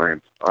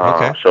sometime.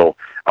 Okay. So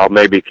I'll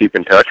maybe keep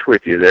in touch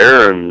with you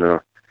there,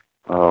 and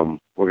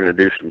we're going to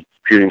do some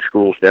shooting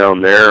schools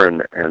down there,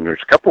 and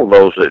there's a couple of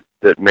those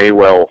that may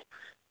well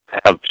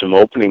have some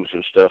openings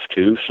and stuff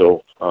too.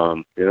 So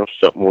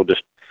something we'll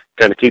just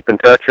kind of keep in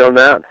touch on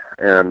that.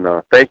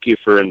 And thank you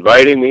for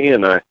inviting me,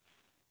 and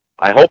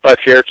I hope I've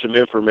shared some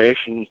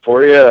information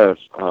for you,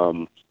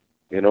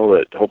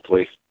 that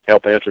hopefully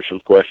help answer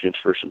some questions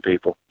for some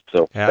people.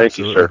 So Thank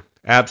you, sir.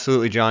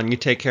 Absolutely, John. You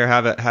take care.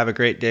 Have a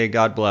great day.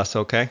 God bless.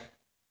 Okay.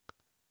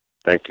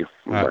 Thank you.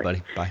 All right,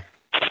 buddy. Bye.